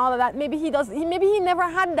feed him and all of that. Maybe he does. Maybe he never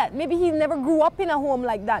had that. Maybe he never grew up in a home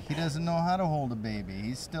like that. He doesn't know how to hold a baby.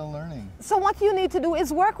 He's still learning. So what you need to do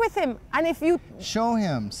is work with him. And if you... Show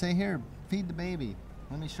him. Say, here, feed the baby.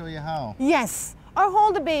 Let me show you how. Yes. Or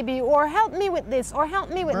hold the baby, or help me with this, or help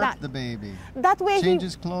me with that. Burp the baby. That way Change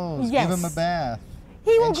his clothes. Yes. Give him a bath.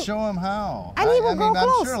 And show him how. And he will go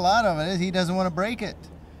close. I'm sure a lot of it is he doesn't want to break it.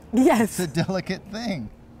 Yes. It's a delicate thing.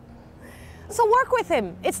 So work with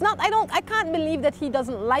him. It's not, I can't believe that he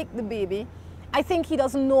doesn't like the baby. I think he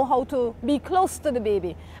doesn't know how to be close to the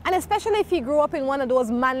baby. And especially if he grew up in one of those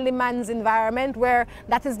manly man's environment where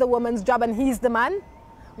that is the woman's job and he's the man,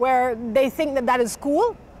 where they think that that is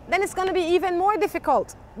cool, then it's going to be even more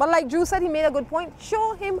difficult. But like Drew said, he made a good point.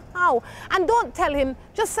 Show him how. And don't tell him,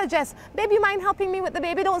 just suggest, baby, you mind helping me with the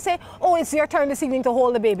baby? Don't say, oh, it's your turn this evening to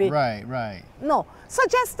hold the baby. Right, right. No.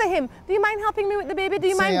 Suggest to him, do you mind helping me with the baby? Do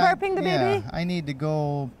you mind burping the baby? I need to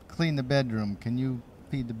go clean the bedroom. Can you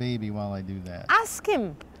feed the baby while I do that? Ask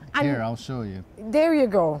him. Here, I'll show you. There you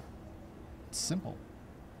go. It's simple.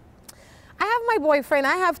 I have my boyfriend.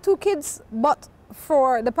 I have 2 kids, but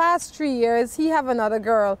for the past 3 years, he have another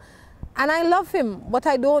girl. And I love him, but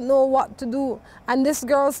I don't know what to do. And this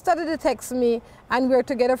girl started to text me, and we're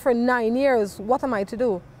together for 9 years. What am I to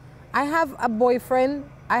do? I have a boyfriend.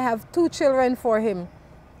 I have 2 children for him.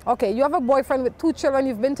 Okay, you have a boyfriend with 2 children.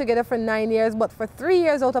 You've been together for 9 years, but for 3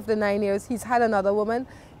 years out of the 9 years, he's had another woman.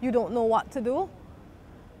 You don't know what to do.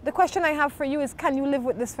 The question I have for you is, can you live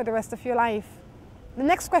with this for the rest of your life? The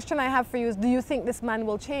next question I have for you is, do you think this man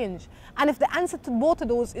will change? And if the answer to both of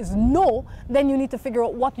those is no, then you need to figure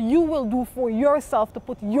out what you will do for yourself to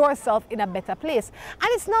put yourself in a better place. And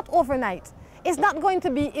it's not overnight. It's not going to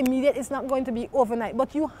be immediate. It's not going to be overnight.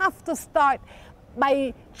 But you have to start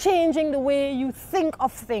by changing the way you think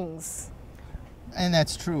of things. And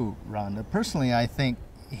that's true, Rhonda. Personally, I think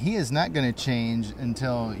he is not going to change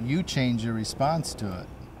until you change your response to it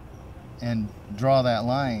and draw that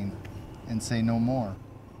line and say no more.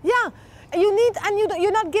 Yeah, you need, and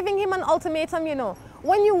you're not giving him an ultimatum. You know,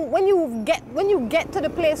 when you get to the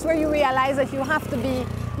place where you realize that you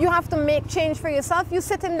have to make change for yourself, you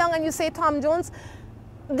sit him down and you say, Tom Jones,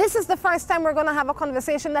 this is the first time we're going to have a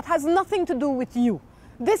conversation that has nothing to do with you.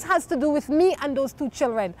 This has to do with me and those 2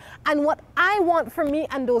 children, and what I want for me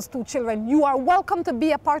and those 2 children. You are welcome to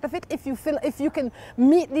be a part of it if you can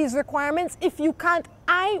meet these requirements. If you can't,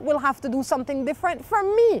 I will have to do something different for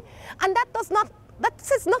me. And that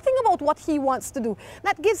says nothing about what he wants to do.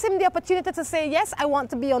 That gives him the opportunity to say, yes, I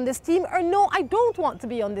want to be on this team, or no, I don't want to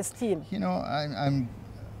be on this team. You know, I'm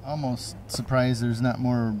almost surprised there's not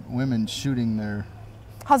more women shooting their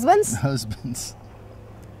husbands.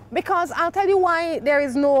 Because I'll tell you why there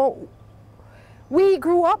is no... We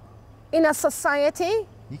grew up in a society...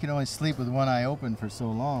 You can only sleep with one eye open for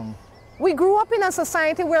so long. We grew up in a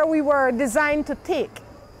society where we were designed to take.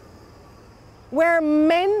 Where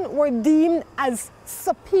men were deemed as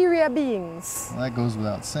superior beings. Well, that goes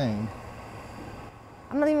without saying.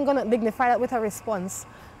 I'm not even going to dignify that with a response.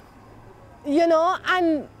 You know,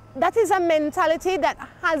 and that is a mentality that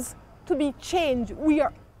has to be changed. We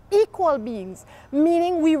are equal beings,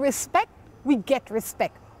 meaning we respect, we get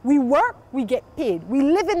respect. We work, we get paid. We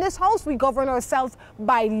live in this house, we govern ourselves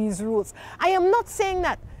by these rules. I am not saying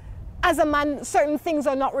that as a man, certain things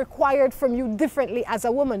are not required from you differently as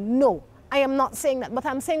a woman. No, I am not saying that. But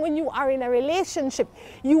I'm saying when you are in a relationship,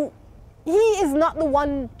 he is not the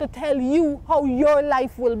one to tell you how your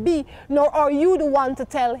life will be, nor are you the one to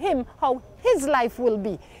tell him how his life will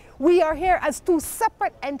be. We are here as two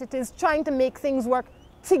separate entities trying to make things work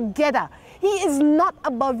together. He is not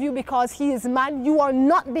above you because he is man. You are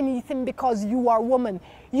not beneath him because you are woman.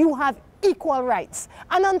 You have equal rights.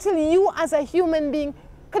 And until you as a human being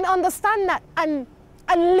can understand that and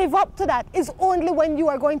live up to that is only when you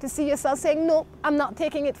are going to see yourself saying, no, I'm not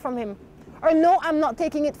taking it from him. Or no, I'm not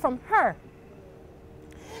taking it from her.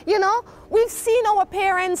 You know, we've seen our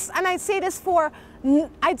parents, and I say this for,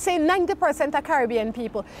 I'd say 90% of Caribbean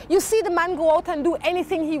people. You see the man go out and do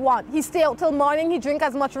anything he wants. He stay out till morning, he drink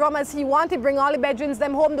as much rum as he wants, he bring all the bedrooms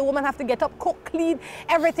them home, the woman have to get up, cook, clean,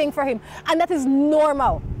 everything for him. And that is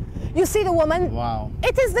normal. You see the woman, wow.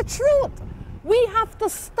 It is the truth. We have to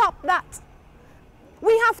stop that.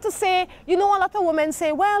 We have to say, you know, a lot of women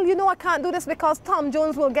say, well, you know, I can't do this because Tom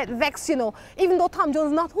Jones will get vexed, you know, even though Tom Jones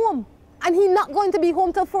is not home. And he's not going to be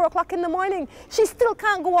home till 4 o'clock in the morning. She still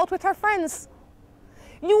can't go out with her friends.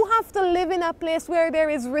 You have to live in a place where there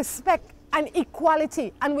is respect and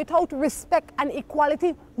equality. And without respect and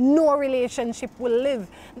equality, no relationship will live.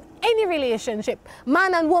 Any relationship,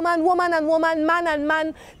 man and woman, woman and woman, man and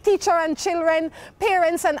man, teacher and children,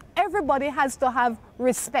 parents, and everybody has to have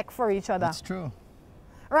respect for each other. That's true.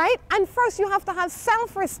 Right? And first you have to have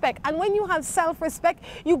self-respect. And when you have self-respect,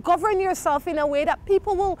 you govern yourself in a way that they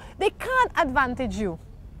can't advantage you.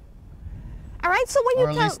 All right? So when or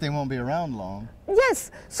at least they won't be around long.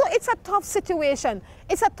 Yes. So it's a tough situation.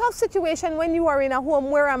 It's a tough situation when you are in a home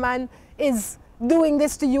where a man is doing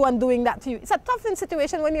this to you and doing that to you. It's a tough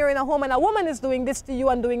situation when you're in a home and a woman is doing this to you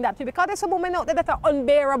and doing that to you, because there's some women out there that are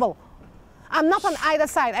unbearable. I'm not on either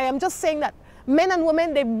side. I am just saying that men and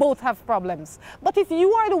women, they both have problems. But if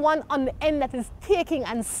you are the one on the end that is taking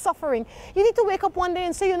and suffering, you need to wake up one day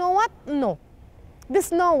and say, you know what? No,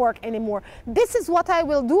 this don't work anymore. This is what I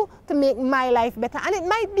will do to make my life better. And it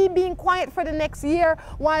might be being quiet for the next year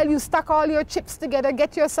while you stack all your chips together,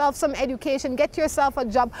 get yourself some education, get yourself a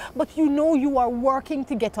job, but you know you are working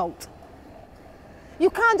to get out. You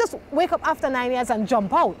can't just wake up after 9 years and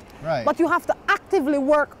jump out. Right. But you have to actively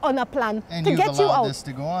work on a plan and to get you out. And you've allowed this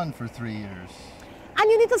to go on for 3 years. And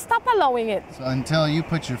you need to stop allowing it. So until you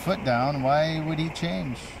put your foot down, why would he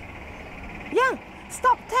change? Yeah,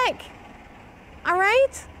 stop tech. All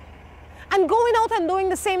right? And going out and doing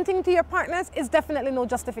the same thing to your partners is definitely no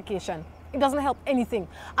justification. It doesn't help anything.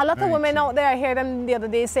 A lot of women out there, I heard them the other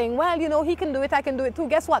day saying, well, you know, he can do it, I can do it too.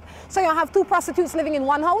 Guess what? So you have 2 prostitutes living in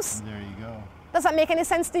one house? There you go. Does that make any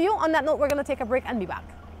sense to you? On that note, we're going to take a break and be back.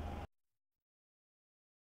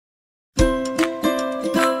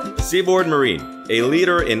 Seaboard Marine, a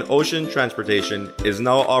leader in ocean transportation, is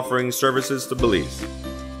now offering services to Belize.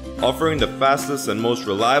 Offering the fastest and most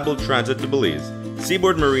reliable transit to Belize,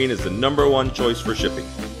 Seaboard Marine is the #1 choice for shipping.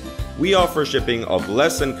 We offer shipping of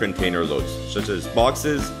less than container loads, such as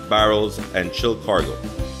boxes, barrels, and chilled cargo,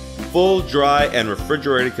 full, dry, and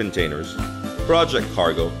refrigerated containers, project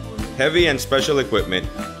cargo, heavy and special equipment,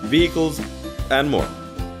 vehicles, and more.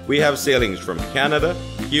 We have sailings from Canada,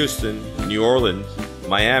 Houston, New Orleans,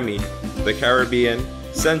 Miami, the Caribbean,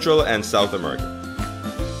 Central and South America.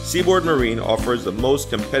 Seaboard Marine offers the most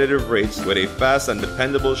competitive rates with a fast and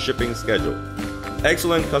dependable shipping schedule,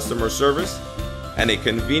 excellent customer service, and a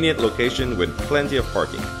convenient location with plenty of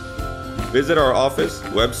parking. Visit our office,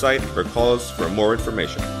 website, or call us for more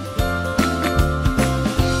information.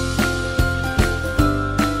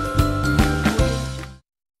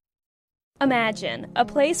 Imagine a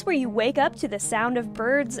place where you wake up to the sound of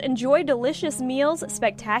birds, enjoy delicious meals,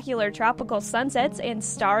 spectacular tropical sunsets, and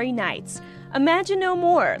starry nights. Imagine no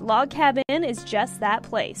more. Log Cabin is just that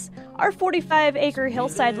place. Our 45-acre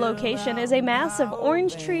hillside location is a mass of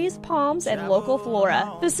orange trees, palms, and local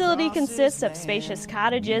flora. Facility consists of spacious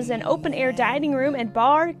cottages, an open-air dining room and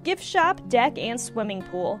bar, gift shop, deck, and swimming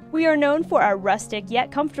pool. We are known for our rustic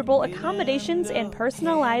yet comfortable accommodations and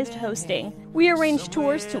personalized hosting. We arrange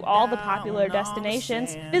tours to all the popular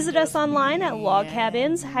destinations. Visit us online at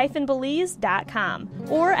logcabins-belize.com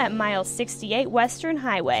or at mile 68 Western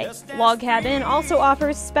Highway. Log Cabin also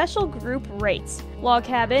offers special group rates. Log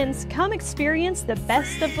Cabins, come experience the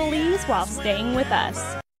best of Belize while staying with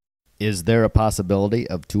us. Is there a possibility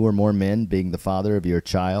of 2 or more men being the father of your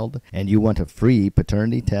child, and you want a free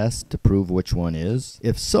paternity test to prove which one is?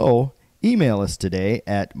 If so, Email us today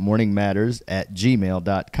at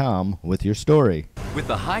morningmatters@gmail.com with your story. With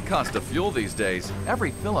the high cost of fuel these days,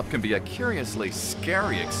 every fill-up can be a curiously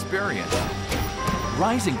scary experience.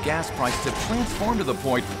 Rising gas prices have transformed to the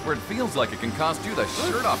point where it feels like it can cost you the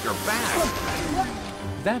shirt off your back.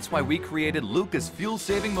 That's why we created Lucas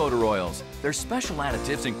fuel-saving motor oils. Their special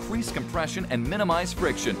additives increase compression and minimize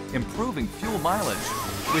friction, improving fuel mileage.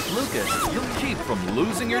 With Lucas, you'll keep from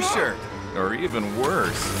losing your shirt, or even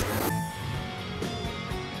worse.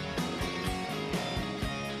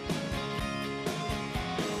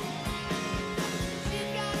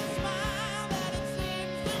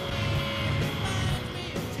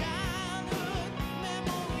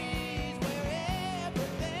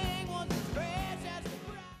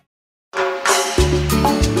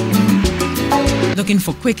 Looking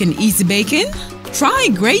for quick and easy baking? Try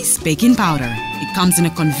Grace Baking Powder. It comes in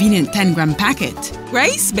a convenient 10-gram packet.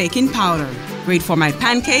 Grace Baking Powder. Great for my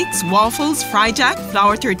pancakes, waffles, fry jack,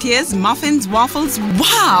 flour tortillas, muffins, waffles.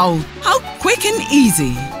 Wow! How quick and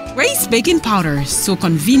easy. Grace Baking Powder. So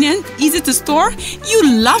convenient, easy to store.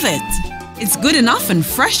 You love it. It's good enough and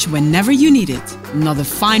fresh whenever you need it. Another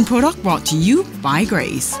fine product brought to you by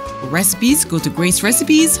Grace. For recipes, go to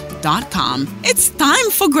gracerecipes.com. It's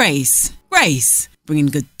time for Grace. Grace, bringing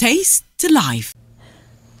good taste to life.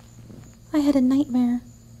 I had a nightmare.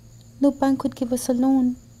 No bank would give us a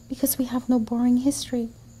loan because we have no borrowing history.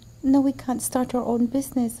 Now we can't start our own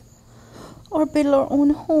business or build our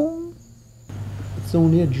own home. It's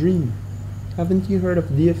only a dream. Haven't you heard of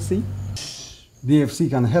DFC? DFC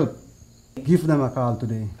can help. Give them a call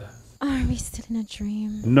today. Are we still in a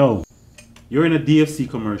dream? No. You're in a DFC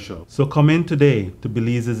commercial. So come in today to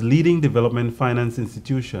Belize's leading development finance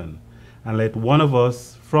institution and let one of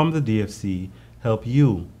us from the DFC help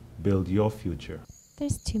you build your future.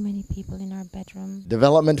 There's too many people in our bedroom.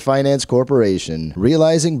 Development Finance Corporation,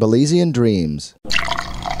 realizing Belizean dreams.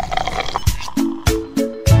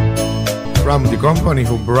 From the company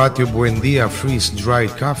who brought you Buendia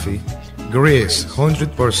freeze-dried coffee, Gris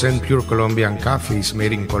 100% pure Colombian coffee is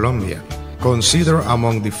made in Colombia, considered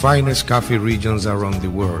among the finest coffee regions around the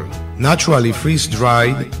world. Naturally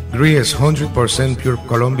freeze-dried, Gris 100% pure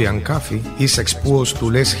Colombian coffee is exposed to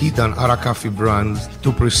less heat than other coffee brands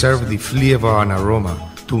to preserve the flavor and aroma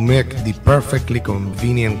to make the perfectly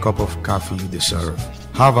convenient cup of coffee you deserve.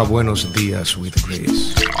 Have a buenos dias with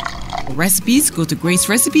Gris. For recipes, go to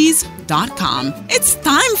gracerecipes.com. It's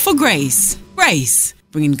time for Grace. Grace,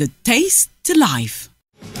 bringing good taste to life.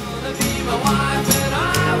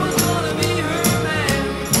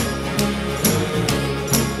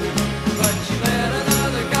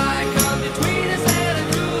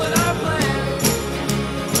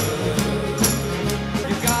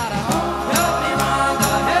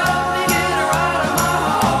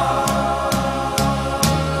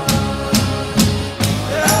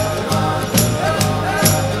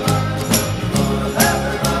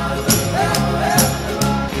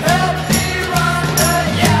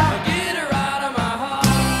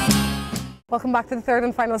 Welcome back to the third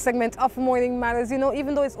and final segment of Morning Matters. You know,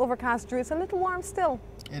 even though it's overcast, Drew, it's a little warm still.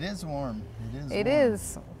 It is warm. It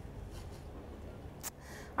is.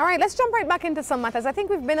 All right, let's jump right back into some matters. I think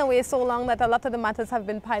we've been away so long that a lot of the matters have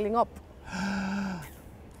been piling up.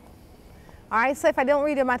 All right, so if I don't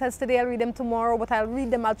read your matters today, I'll read them tomorrow, but I'll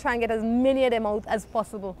read them. I'll try and get as many of them out as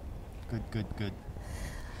possible. Good, good, good.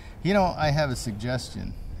 You know, I have a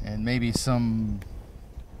suggestion, and maybe some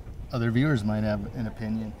other viewers might have an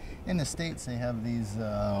opinion. In the States, they have these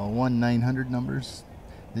 1-900 numbers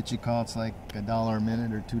that you call. It's like $1 a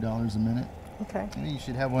minute or $2 a minute. Okay. Maybe you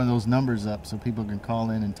should have one of those numbers up so people can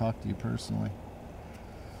call in and talk to you personally.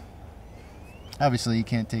 Obviously, you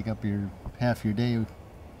can't take up half your day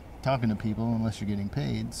talking to people unless you're getting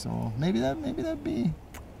paid. So maybe that'd be.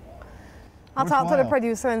 I'll talk to the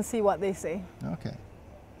producer and see what they say. Okay.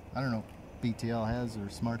 I don't know if BTL has or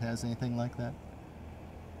Smart has anything like that.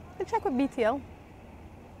 I'll check with BTL.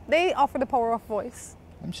 They offer the power of voice.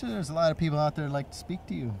 I'm sure there's a lot of people out there that like to speak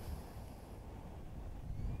to you.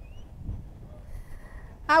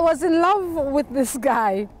 I was in love with this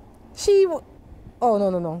guy. Oh,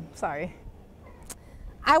 no. Sorry.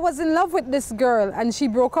 I was in love with this girl and she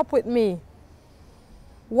broke up with me.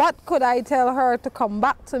 What could I tell her to come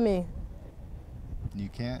back to me? You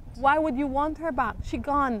can't. Why would you want her back? She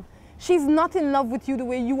gone. She's not in love with you the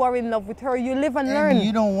way you are in love with her. You live and learn.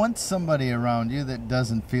 You don't want somebody around you that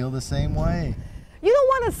doesn't feel the same way. You don't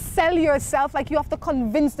want to sell yourself like you have to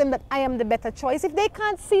convince them that I am the better choice. If they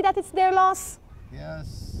can't see that, it's their loss.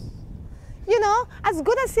 Yes. You know, as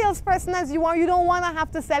good a salesperson as you are, you don't want to have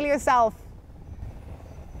to sell yourself.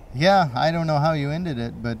 Yeah, I don't know how you ended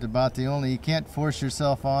it, but about the only, you can't force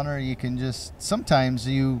yourself on her. You can just, sometimes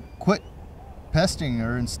you quit pestering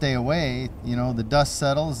her and stay away. You know, the dust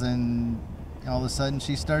settles and all of a sudden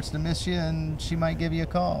she starts to miss you and she might give you a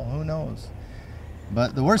call. Who knows?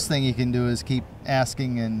 But the worst thing you can do is keep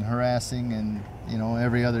asking and harassing and, you know,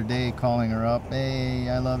 every other day calling her up. Hey,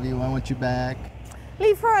 I love you. I want you back.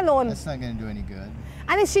 Leave her alone. That's not going to do any good.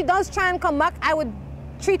 And if she does try and come back, I would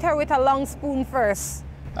treat her with a long spoon first.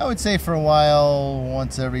 I would say for a while,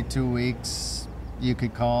 once every 2 weeks, you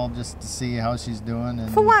could call just to see how she's doing. And,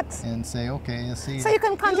 for what? And say, okay, I'll see you. So you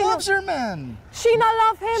can continue. He loves her, man. She not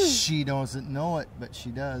love him. She doesn't know it, but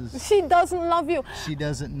she does. She doesn't love you. She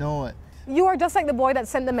doesn't know it. You are just like the boy that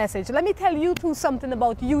sent the message. Let me tell you too something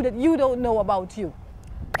about you that you don't know about you.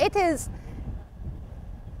 It is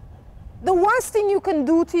the worst thing you can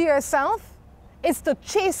do to yourself is to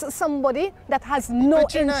chase somebody that has no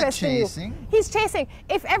interest in you. He's chasing.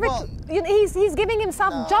 If every he's giving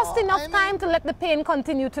himself just enough time to let the pain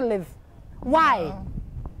continue to live. Why?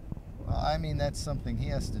 Well, I mean, that's something he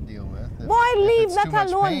has to deal with. Why leave it's that too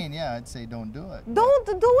much alone? Pain, yeah, I'd say don't do it. Don't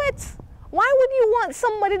do it. Why would you want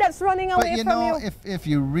somebody that's running away from you? But you know, if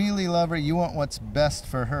you really love her, you want what's best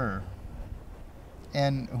for her.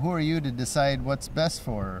 And who are you to decide what's best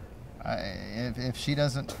for her? If she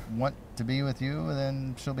doesn't want to be with you,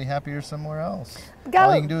 then she'll be happier somewhere else. Girl,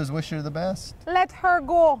 all you can do is wish her the best. Let her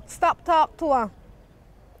go. Stop talk to her.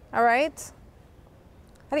 All right?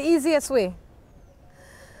 The easiest way.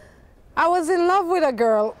 I was in love with a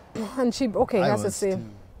girl, and she, okay, that's the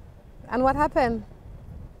same. And what happened?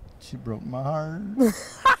 She broke my heart.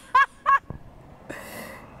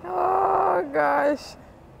 Oh, gosh.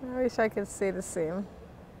 I wish I could say the same.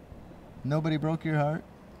 Nobody broke your heart?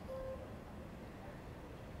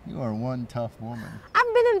 You are one tough woman.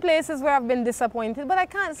 I've been in places where I've been disappointed, but I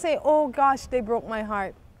can't say, oh gosh, they broke my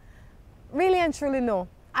heart. Really and truly, no.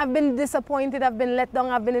 I've been disappointed, I've been let down,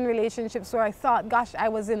 I've been in relationships where I thought, gosh, I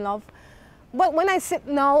was in love. But when I sit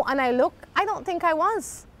now and I look, I don't think I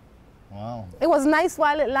was. Wow. It was nice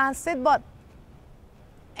while it lasted, but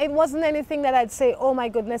it wasn't anything that I'd say, oh my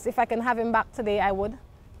goodness, if I can have him back today, I would.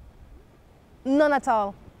 None at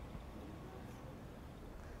all.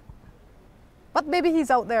 But maybe he's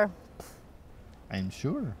out there. I'm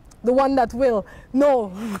sure. The one that will.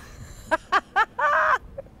 No.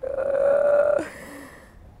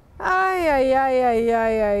 Ay, ay, ay, ay,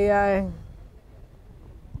 ay, ay, ay.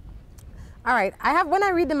 All right. When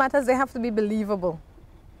I read the matters, they have to be believable.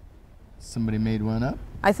 Somebody made one up?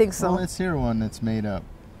 I think so. Well, let's hear one that's made up.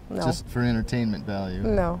 No. Just for entertainment value.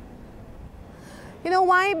 No. You know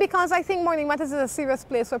why? Because I think Morning Matters is a serious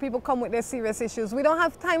place where people come with their serious issues. We don't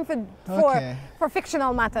have time for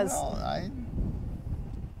fictional matters. Well, I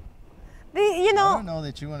You know, I don't know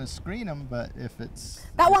that you want to screen them, but if it's...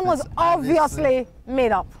 That one was obviously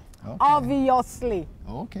made up. Okay. Obviously.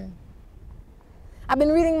 Okay. I've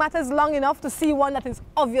been reading matters long enough to see one that is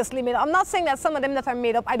obviously made up. I'm not saying that some of them that are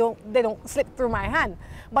made up, they don't slip through my hand.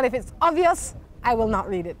 But if it's obvious, I will not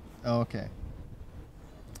read it. Okay.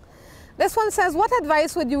 This one says, what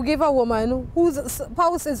advice would you give a woman whose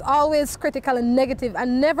spouse is always critical and negative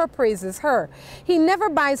and never praises her? He never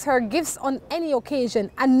buys her gifts on any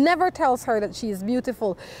occasion and never tells her that she is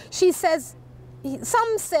beautiful. She says,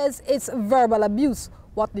 some says it's verbal abuse.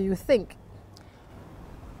 What do you think?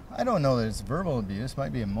 I don't know that it's verbal abuse. It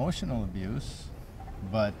might be emotional abuse.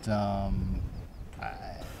 But,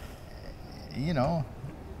 you know,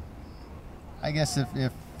 I guess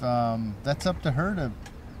if that's up to her to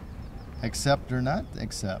accept or not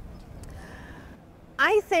accept.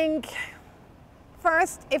 I think,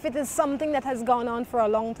 first, if it is something that has gone on for a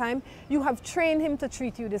long time, you have trained him to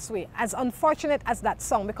treat you this way, as unfortunate as that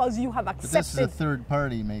sounds, because you have accepted. But this is a third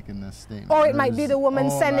party making this statement. Or it might be the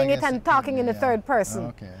woman sending it and talking in the third person.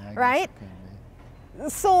 Okay, right?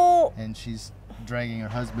 So. And she's dragging her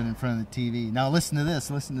husband in front of the TV. Now listen to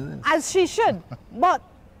this, listen to this. As she should. But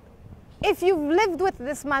if you've lived with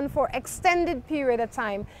this man for extended period of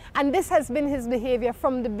time, and this has been his behavior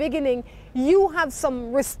from the beginning, you have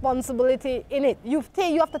some responsibility in it. You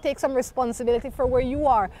have to take some responsibility for where you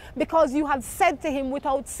are, because you have said to him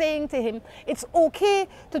without saying to him, it's okay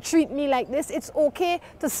to treat me like this, it's okay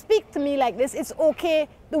to speak to me like this, it's okay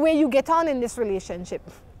the way you get on in this relationship.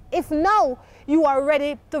 If now you are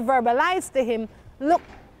ready to verbalize to him, look,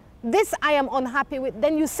 this I am unhappy with,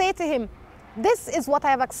 then you say to him, this is what I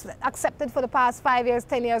have accepted for the past 5 years,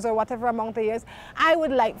 10 years, or whatever amount of years. I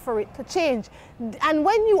would like for it to change. And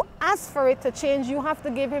when you ask for it to change, you have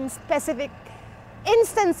to give him specific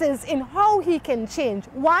instances in how he can change.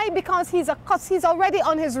 Why? Because he's already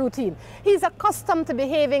on his routine. He's accustomed to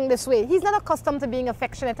behaving this way. He's not accustomed to being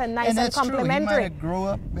affectionate and nice and complimentary. True. He might have grew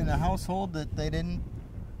up in a household that they didn't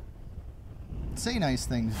say nice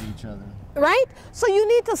things to each other. Right? So you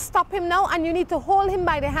need to stop him now, and you need to hold him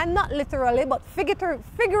by the hand, not literally, but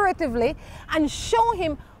figuratively, and show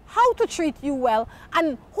him how to treat you well,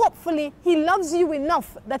 and hopefully he loves you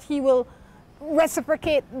enough that he will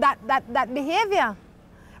reciprocate that behavior.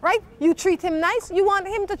 Right? You treat him nice, you want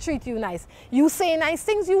him to treat you nice. You say nice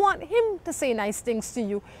things, you want him to say nice things to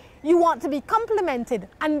you. You want to be complimented,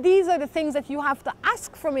 and these are the things that you have to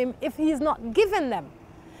ask from him if he is not given them.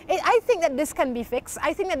 I think that this can be fixed.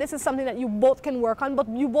 I think that this is something that you both can work on, but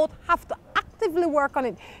you both have to actively work on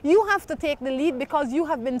it. You have to take the lead because you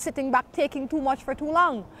have been sitting back taking too much for too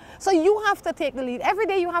long. So you have to take the lead. Every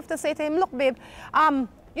day you have to say to him, look, babe,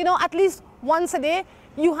 you know, at least once a day,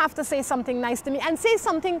 you have to say something nice to me, and say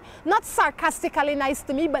something not sarcastically nice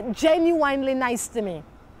to me, but genuinely nice to me.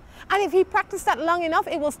 And if he practiced that long enough,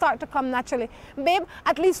 it will start to come naturally. Babe,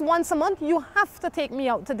 at least once a month, you have to take me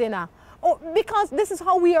out to dinner. Oh, because this is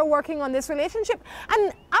how we are working on this relationship.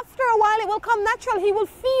 And after a while, it will come natural. He will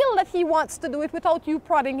feel that he wants to do it without you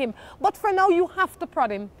prodding him. But for now, you have to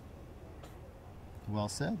prod him. Well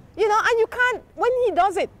said. You know, and you can't, when he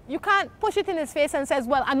does it, you can't push it in his face and says,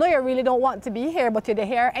 well, I know you really don't want to be here, but you're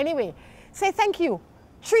here anyway. Say thank you.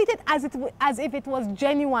 Treat it as if it was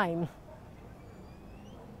genuine.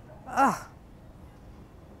 Ugh.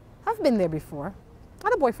 I've been there before. I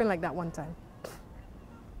had a boyfriend like that one time.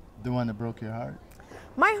 The one that broke your heart?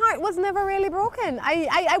 My heart was never really broken.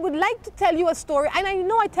 I would like to tell you a story, and I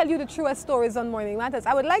know I tell you the truest stories on Morning Matters.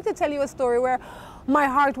 I would like to tell you a story where my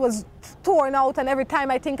heart was torn out, and every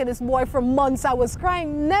time I think of this boy for months I was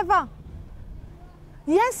crying. Never.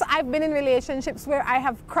 Yes, I've been in relationships where I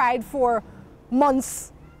have cried for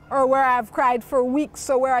months, or where I've cried for weeks,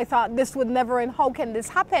 or where I thought this would never end, how can this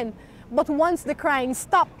happen? But once the crying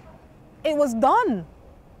stopped, it was done.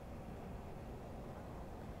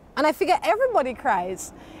 And I figure everybody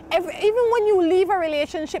cries. Even when you leave a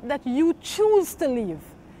relationship that you choose to leave,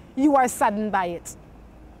 you are saddened by it.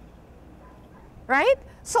 Right?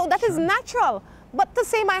 So that is natural. But to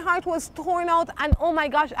say my heart was torn out and oh my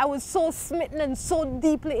gosh, I was so smitten and so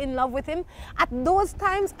deeply in love with him, at those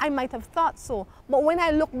times I might have thought so. But when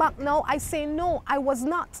I look back now, I say no, I was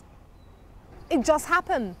not. It just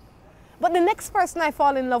happened. But the next person I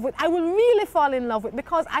fall in love with, I will really fall in love with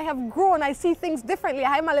because I have grown. I see things differently.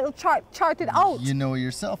 I have my little chart charted out. You know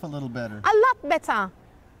yourself a little better. A lot better.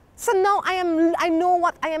 So now I know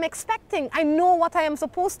what I am expecting. I know what I am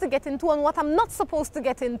supposed to get into and what I'm not supposed to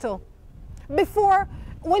get into. Before,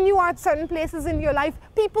 when you are at certain places in your life,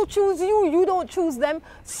 people choose you. You don't choose them.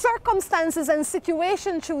 Circumstances and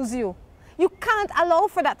situation choose you. You can't allow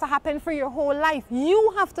for that to happen for your whole life.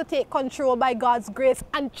 You have to take control by God's grace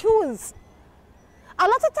and choose. A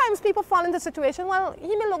lot of times people fall into a situation, well,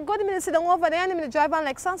 he may look good, he may sit down over there and he may drive on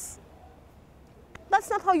Lexus. That's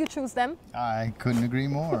not how you choose them. I couldn't agree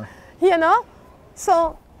more. You know?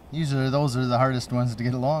 So... usually those are the hardest ones to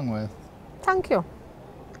get along with. Thank you.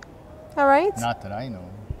 All right? Not that I know.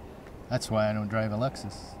 That's why I don't drive a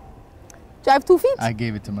Lexus. Drive 2 feet? I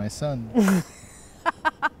gave it to my son.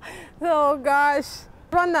 Oh gosh.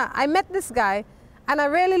 Rhonda, I met this guy and I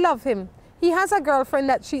really love him. He has a girlfriend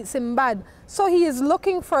that treats him bad. So he is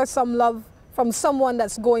looking for some love from someone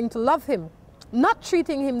that's going to love him, not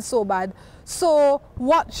treating him so bad. So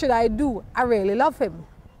what should I do? I really love him.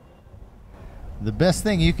 The best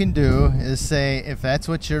thing you can do is say, if that's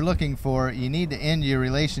what you're looking for, you need to end your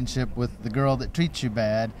relationship with the girl that treats you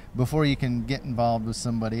bad before you can get involved with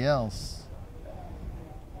somebody else.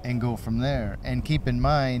 And go from there. And keep in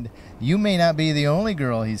mind, you may not be the only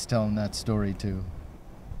girl he's telling that story to.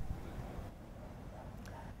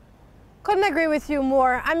 Couldn't agree with you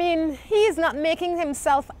more. I mean, he is not making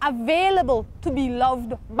himself available to be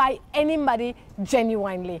loved by anybody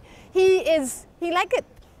genuinely. He liked it.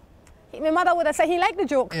 My mother would have said he liked the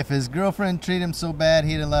joke. If his girlfriend treated him so bad,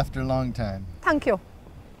 he'd have left her a long time. Thank you.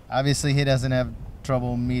 Obviously, he doesn't have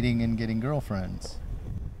trouble meeting and getting girlfriends.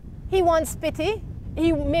 He wants pity.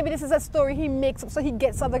 Maybe this is a story he makes up so he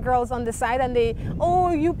gets other girls on the side and they,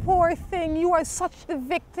 oh, you poor thing, you are such the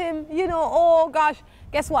victim, you know, oh gosh.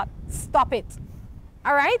 Guess what? Stop it.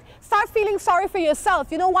 All right? Start feeling sorry for yourself.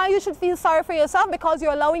 You know why you should feel sorry for yourself? Because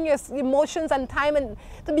you're allowing your emotions and time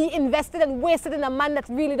to be invested and wasted in a man that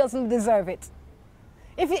really doesn't deserve it.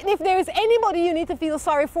 If there is anybody you need to feel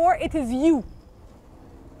sorry for, it is you.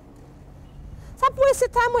 Stop wasting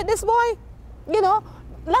time with this boy. You know,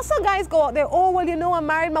 lots of guys go out there, oh, well, you know, I'm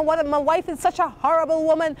married, my wife is such a horrible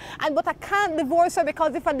woman, but I can't divorce her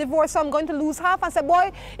because if I divorce her, I'm going to lose half. I said,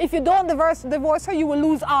 boy, if you don't divorce her, you will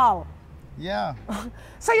lose all. Yeah.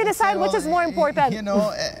 So you decide which is more important. You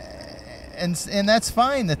know, and that's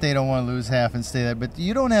fine that they don't want to lose half and stay there, but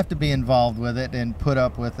you don't have to be involved with it and put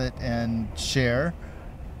up with it and share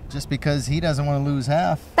just because he doesn't want to lose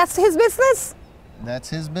half. That's his business. That's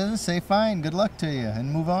his business. Say fine, good luck to you,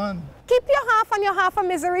 and move on. Keep your half and your half of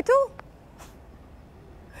misery too.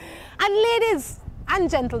 And ladies and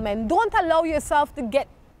gentlemen, don't allow yourself to get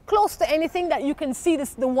close to anything that you can see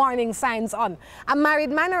the warning signs on. A married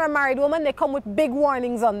man or a married woman, they come with big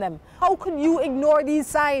warnings on them. How can you ignore these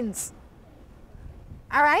signs?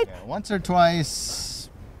 All right? Yeah, once or twice,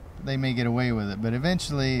 they may get away with it, but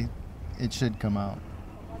eventually it should come out.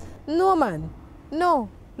 No, man. No.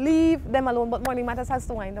 Leave them alone. But Morning Matters has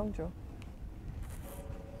to wind down, Joe.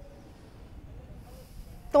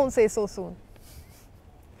 Don't say so soon.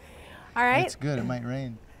 All right? That's good. It might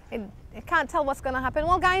rain. I can't tell what's going to happen.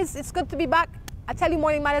 Well, guys, it's good to be back. I tell you,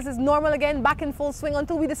 Morning Matters is normal again, back in full swing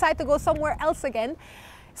until we decide to go somewhere else again.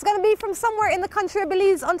 It's going to be from somewhere in the country of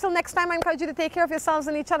Belize. Until next time, I encourage you to take care of yourselves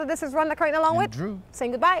and each other. This is Rhonda Crichton along with Drew.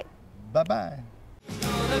 saying goodbye. Bye-bye.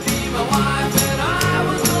 Gonna be my wife and I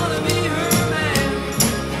was gonna be